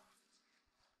早。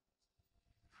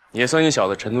也算你小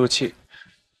子沉住气，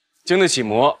经得起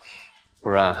磨，不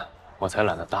然我才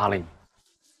懒得搭理你。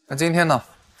那今天呢？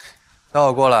带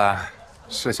我过来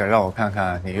是想让我看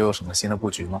看你又有什么新的布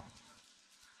局吗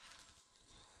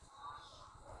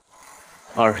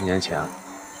20年前，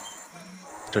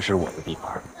这是我的地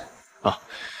盘啊。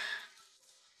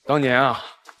当年啊，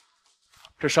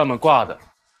这上面挂的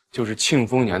就是庆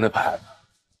丰年的牌子。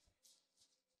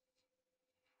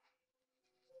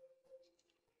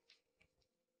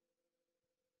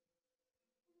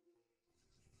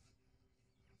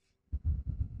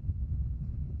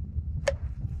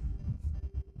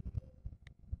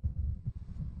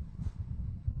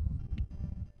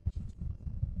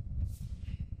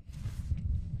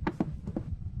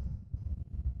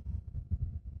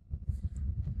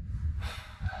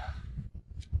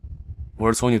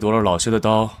我是从你夺了老谢的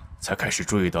刀才开始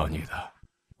注意到你的。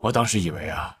我当时以为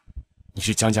啊，你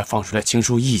是江家放出来清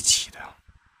除异己的，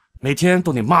每天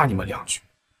都得骂你们2句。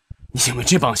你们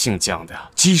这帮姓江的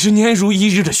呀，几十年如一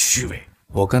日的虚伪。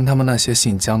我跟他们那些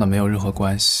姓江的没有任何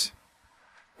关系，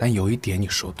但有一点你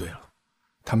说对了，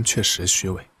他们确实虚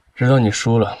伪。直到你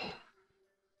输了，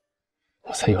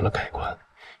我才有了改观。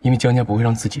因为江家不会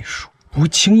让自己输，不会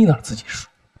轻易让自己输。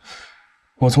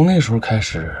我从那时候开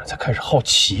始才开始好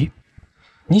奇，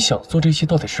你想做这些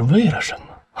到底是为了什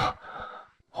么？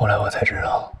后来我才知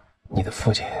道，你的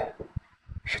父亲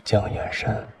是江远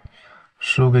山，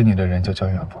输给你的人就叫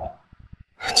远峰。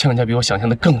江家比我想象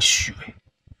的更虚伪。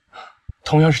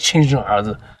同样是亲生儿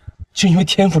子，就因为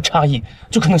天赋差异，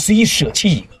就可能随意舍弃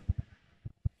一个。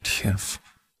天赋，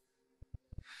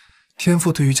天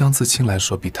赋对于江自清来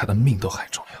说比他的命都还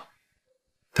重要。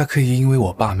他可以因为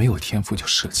我爸没有天赋就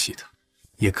舍弃他，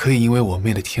也可以因为我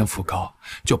妹的天赋高，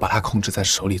就把他控制在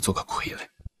手里做个傀儡。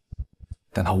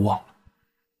但他忘了，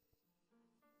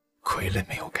傀儡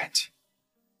没有感情，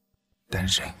但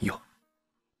人有。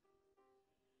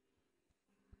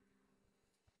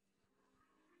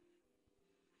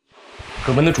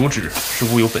本文的主旨是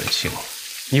物有本性。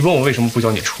你问我为什么不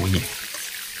教你厨艺？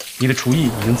你的厨艺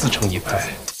已经自成一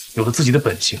派，有了自己的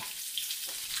本性，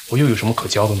我又有什么可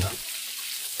教的呢？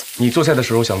你做菜的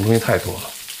时候想的东西太多了，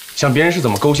想别人是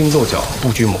怎么勾心斗角、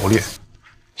布局谋略，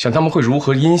想他们会如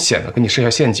何阴险的给你设下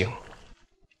陷阱，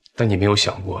但你没有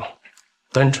想过，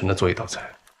单纯的做一道菜。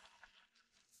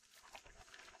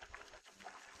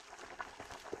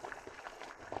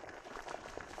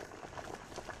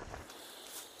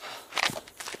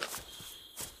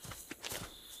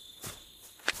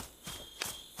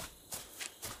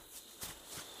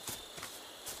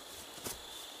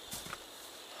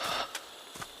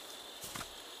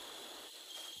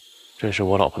这是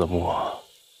我老婆的墓。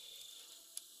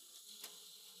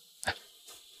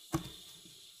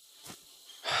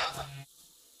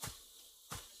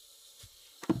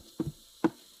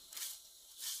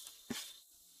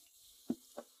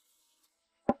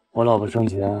我老婆生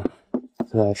前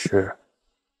最爱吃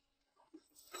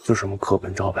就什么课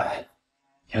本招牌，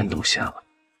烟都咸了。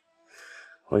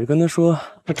我就跟她说，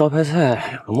这招牌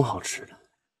菜有什么好吃的？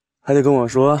她就跟我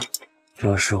说，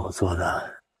这是我做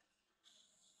的。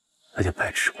那就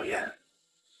百吃不厌。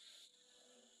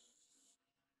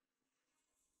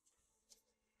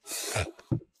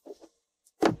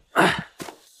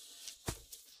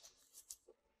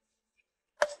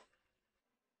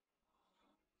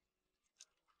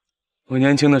我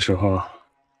年轻的时候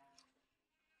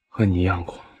和你一样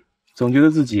狂，总觉得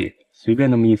自己随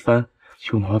便那么一翻，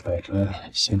就能把百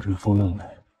川掀出风浪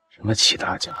来。什么齐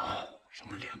大家，什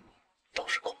么联盟，都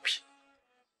是狗屁。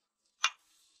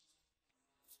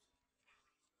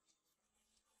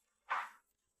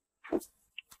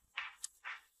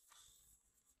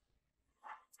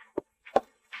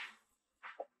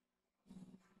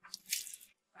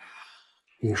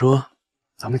你说，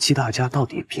咱们七大家到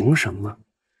底凭什么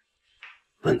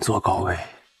稳坐高位，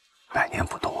百年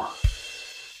不动啊？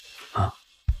啊？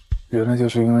原来就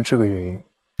是因为这个原因，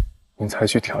你才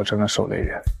去挑战了守雷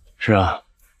人。是啊。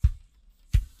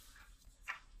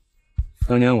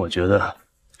当年我觉得，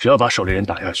只要把守雷人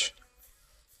打下去，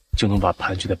就能把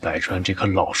盘踞在百川这棵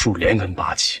老树连根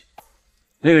拔起。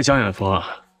那个江远峰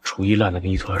啊，厨艺烂得跟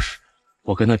一坨屎，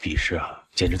我跟他比试啊，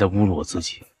简直在侮辱我自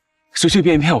己。随随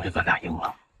便便我就把他赢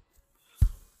了。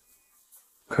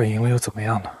可赢了又怎么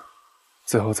样呢？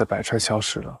最后在百川消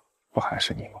失了，不还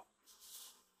是你吗？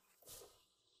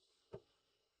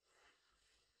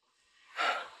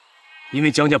因为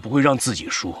江家不会让自己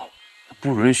输，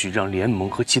不允许让联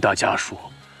盟和七大家输，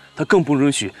他更不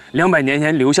允许200年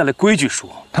前留下的规矩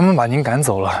输。他们把您赶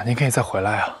走了，您可以再回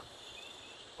来啊！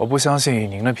我不相信以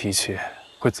您的脾气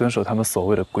会遵守他们所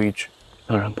谓的规矩。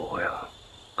当然不会了。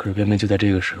可是偏偏就在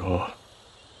这个时候，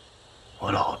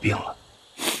我老婆病了，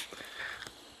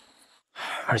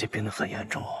而且病得很严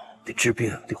重，得治病，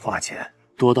得花钱，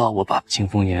多到我把清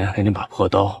风岩连那把破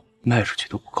刀卖出去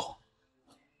都不够。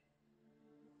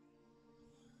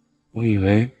我以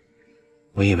为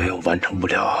我完成不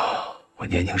了我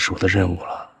年轻时候的任务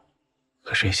了，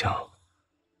可谁想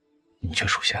你却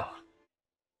出现了。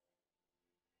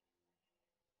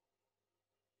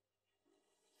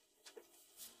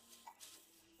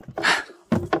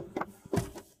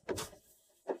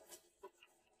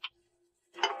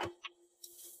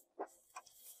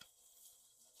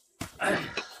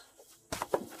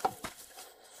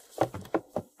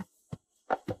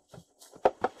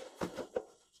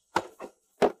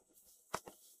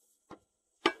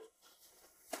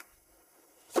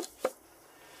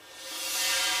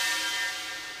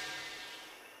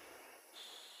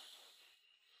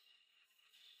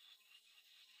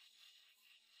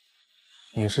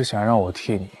你是想让我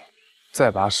替你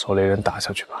再把守雷人打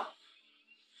下去吧？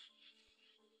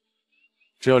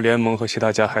只要联盟和其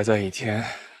他家还在一天，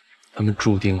他们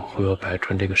注定会把百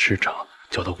川这个市场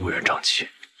搅得乌烟瘴气。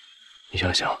你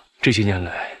想想，这些年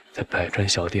来，在百川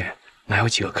小店哪有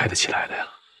几个开得起来的呀？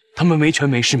他们没权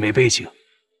没势没背景，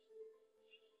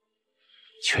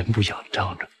全部仰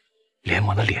仗着联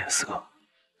盟的脸色。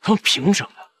他们凭什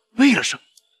么？为了什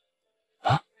么？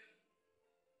啊？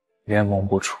联盟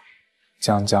不出，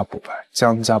江家不败，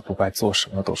江家不败，做什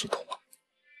么都是徒劳。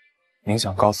您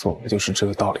想告诉我的就是这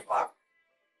个道理吧？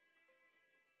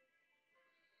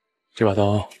这把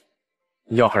刀，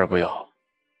你要还是不要？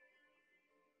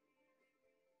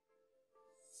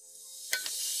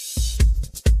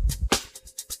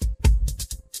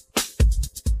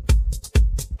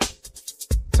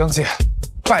江姐，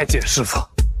拜见师傅。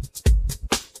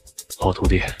老徒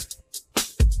弟，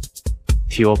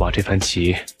替我把这盘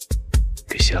棋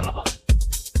给掀了吧。